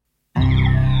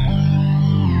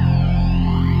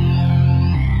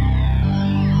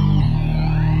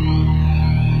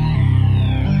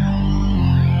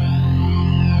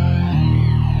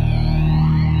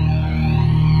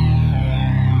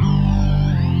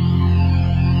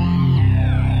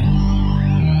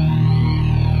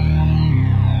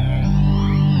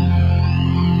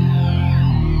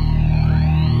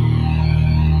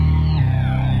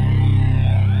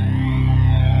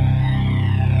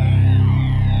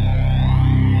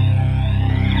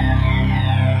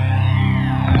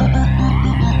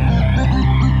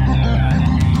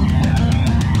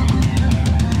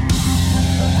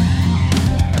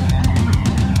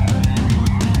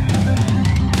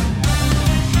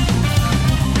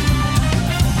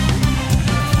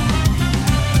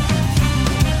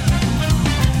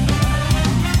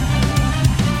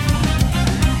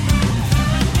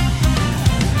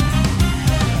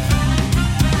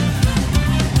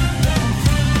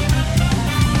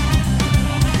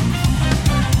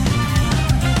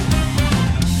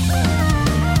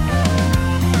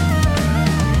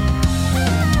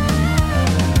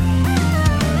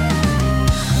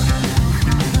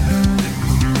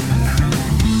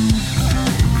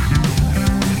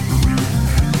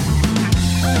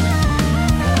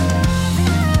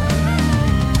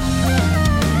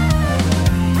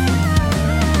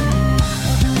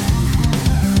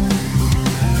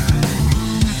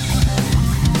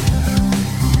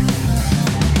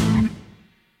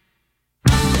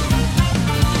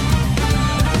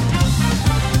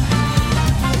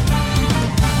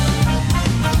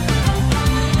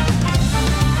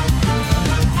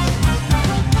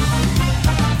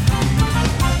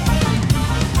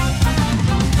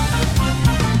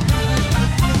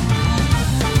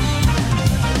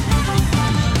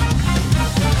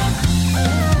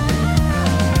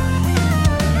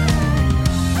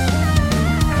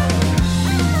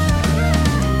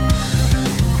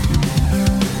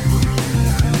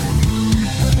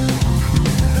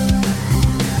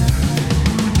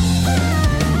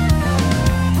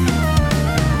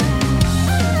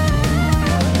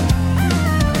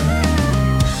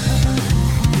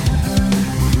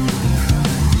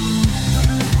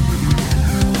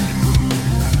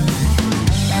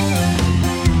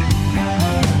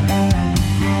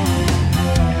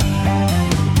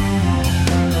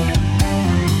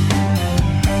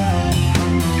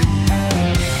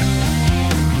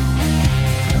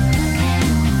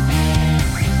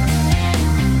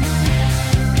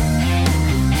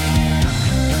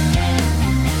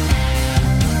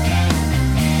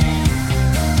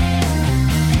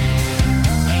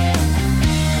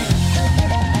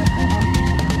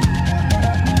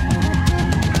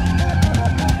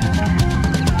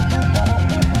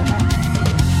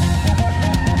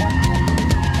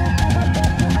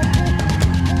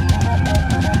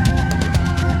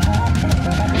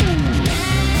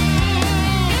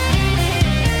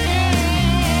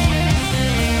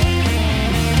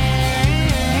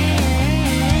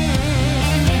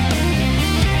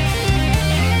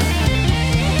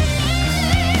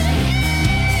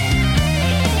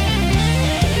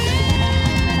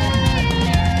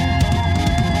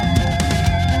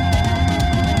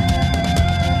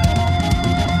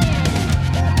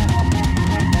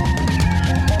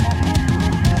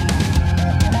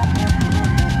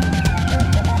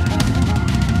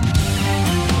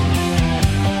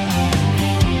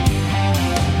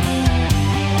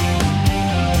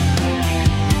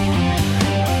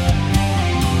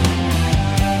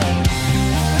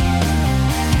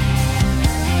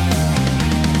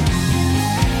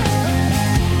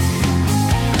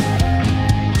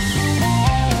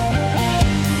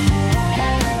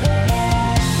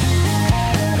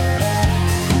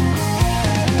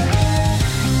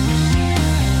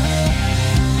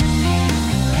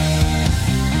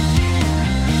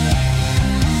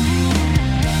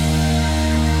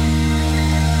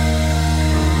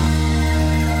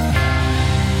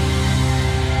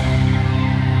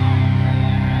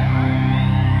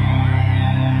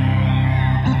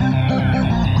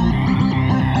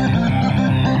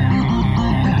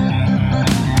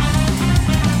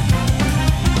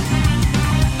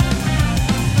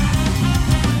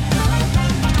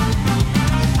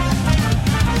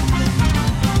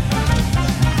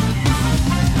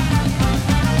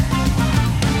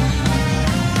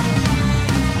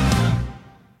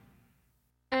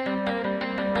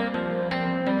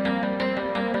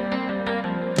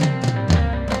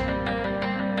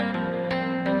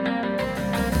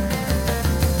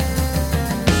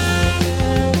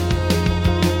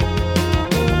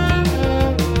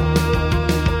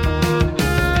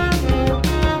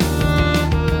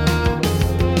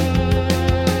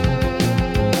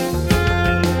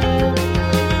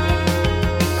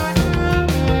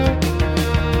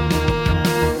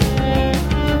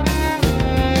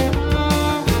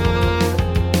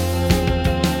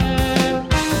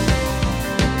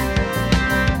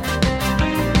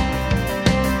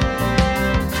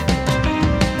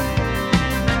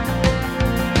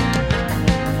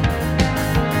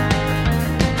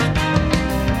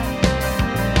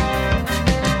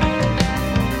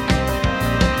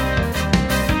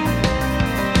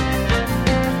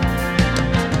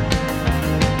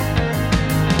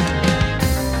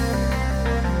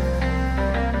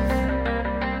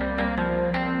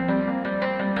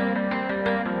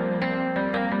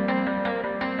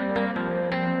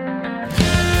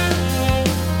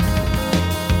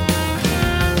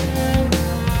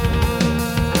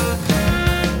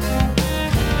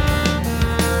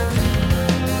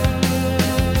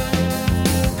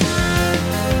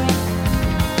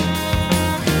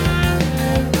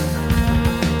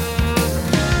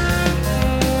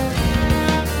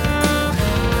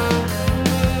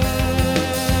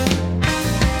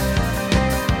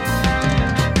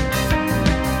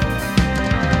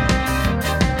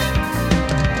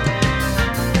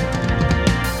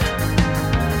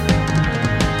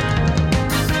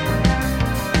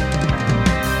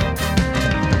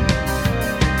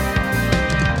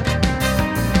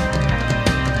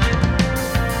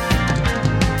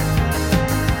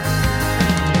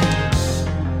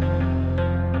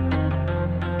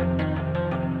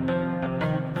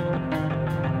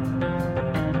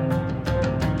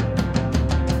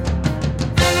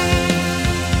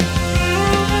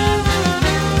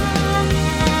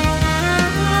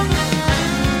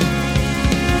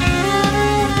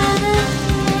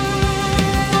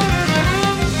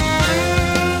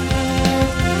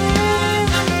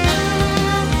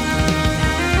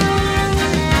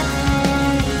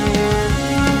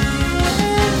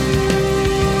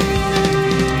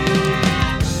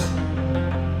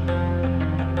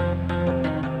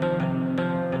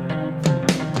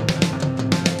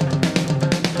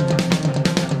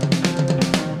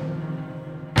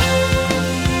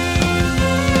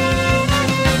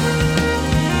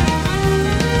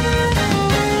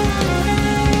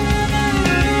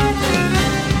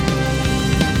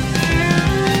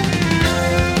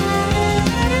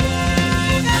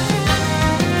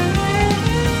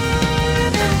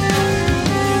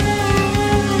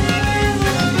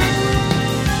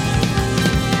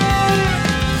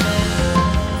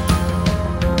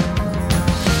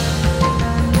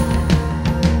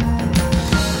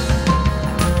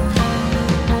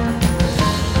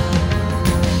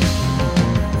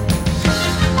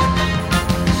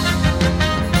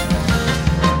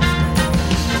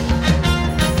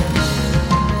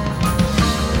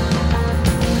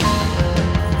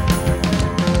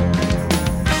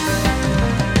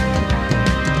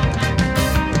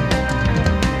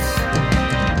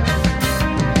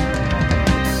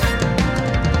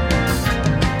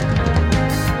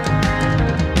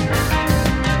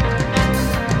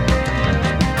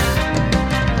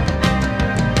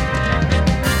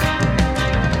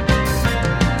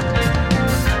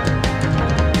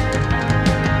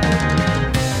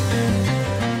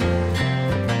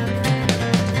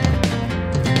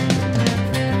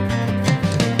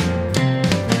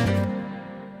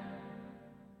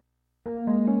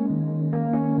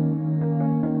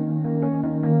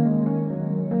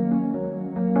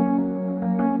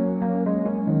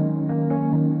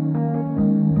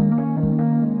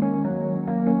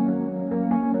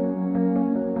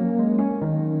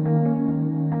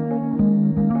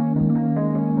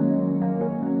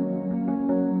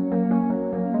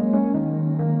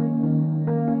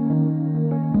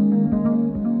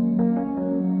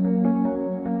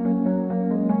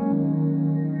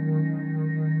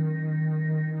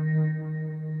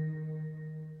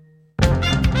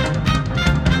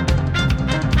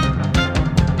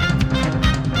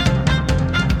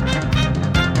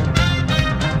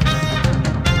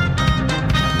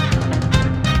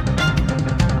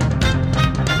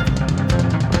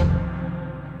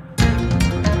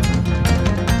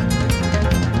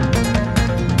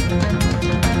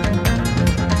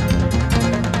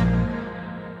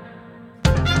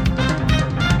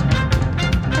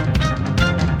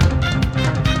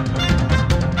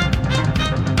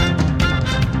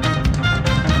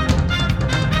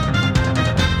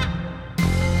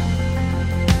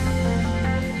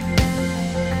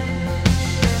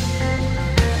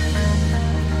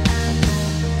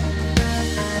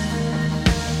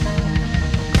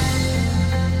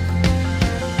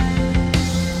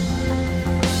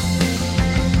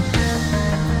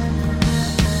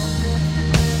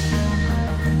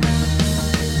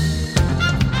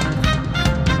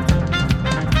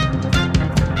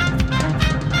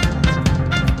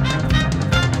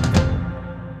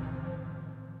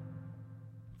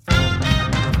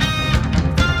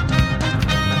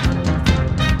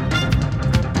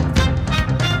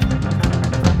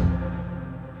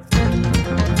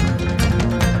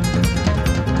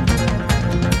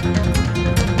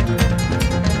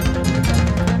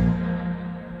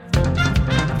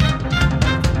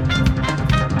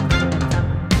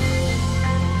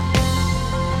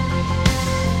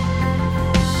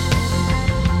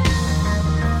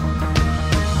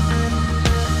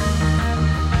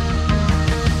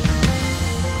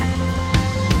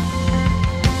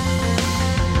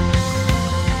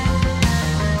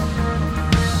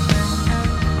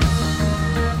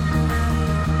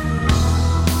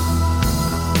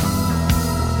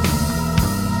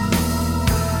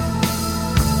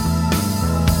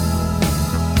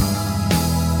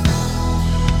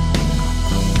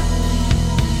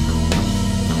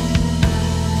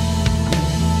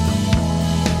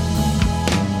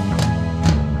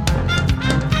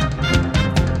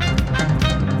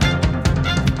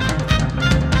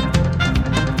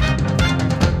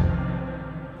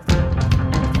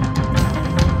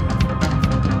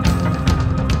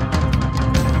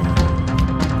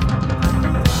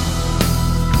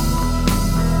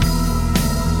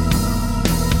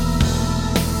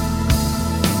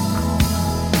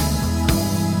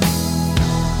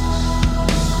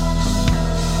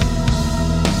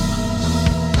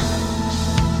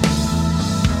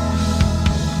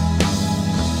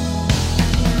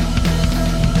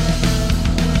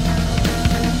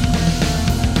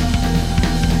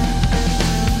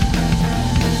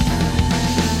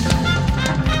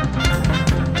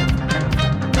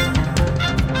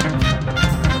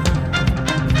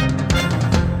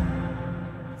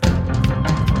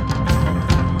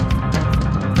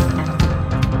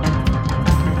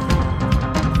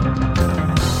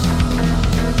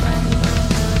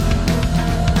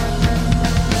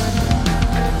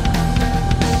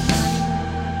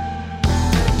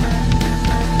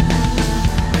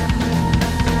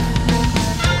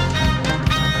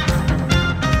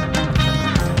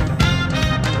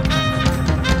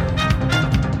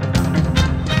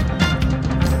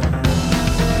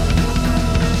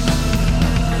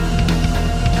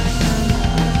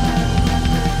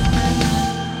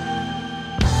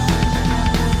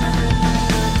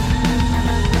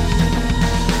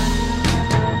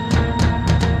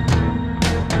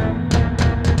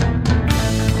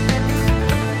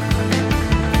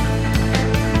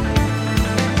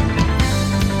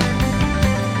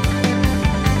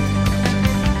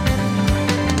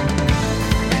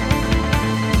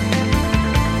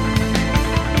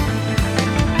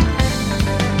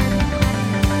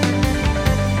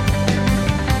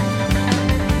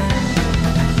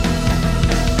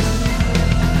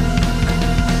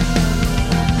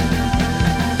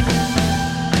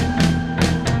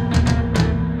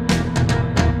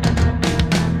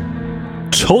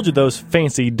 Told you those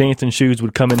fancy dancing shoes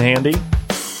would come in handy. I'm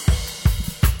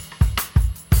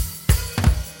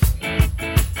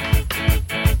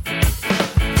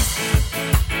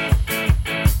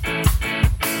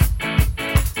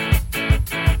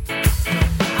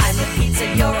a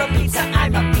pizza, you're a pizza,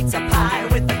 I'm a pizza pie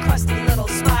with a crusty little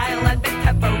smile and big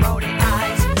pepperoni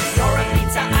eyes. You're a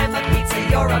pizza, I'm a pizza,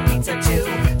 you're a pizza too.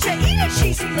 To eat a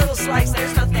cheesy little slice,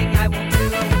 there's nothing I won't do.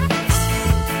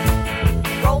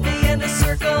 Roll me in a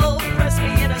circle, press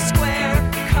me in a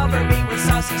square, cover me with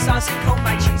saucy sauce and comb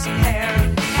my cheesy hair.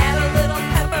 Add a little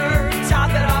pepper,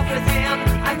 top it off with ham.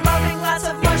 I'm loving lots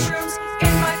of mushrooms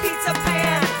in my pizza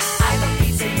pan. I'm a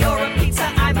pizza, you're a pizza,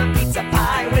 I'm a pizza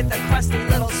pie with a crusty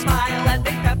little smile and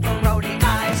big pepperoni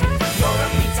eyes. You're a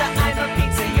pizza, I'm a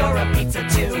pizza, you're a pizza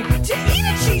too. To eat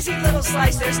a cheesy little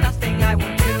slice, there's nothing I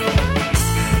won't do.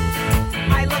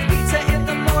 I love pizza in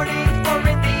the morning or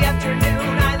in the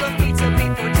afternoon. I love pizza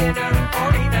before dinner or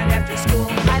even after school.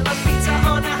 I love pizza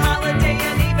on a holiday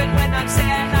and even when I'm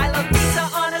sad. I love pizza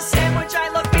on a sandwich, I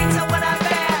love pizza when I'm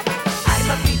bad. I'm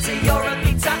a pizza, you're a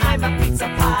pizza, I'm a pizza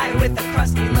pie with a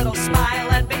crusty little smile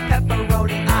and big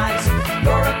pepperoni eyes.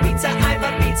 You're a pizza, I'm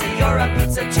a pizza, you're a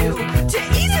pizza too. To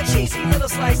eat a cheesy little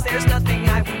slice, there's nothing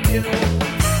I won't do.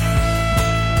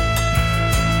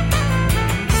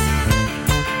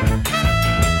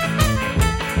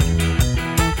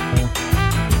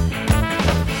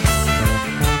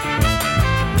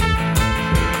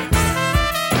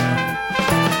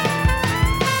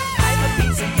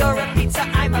 You're a pizza,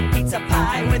 I'm a pizza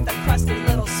pie with a crusty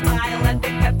little smile and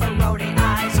big pepperoni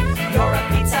eyes. You're a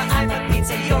pizza, I'm a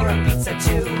pizza, you're a pizza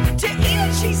too. To eat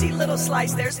a cheesy little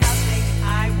slice, there's nothing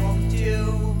I won't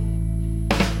do.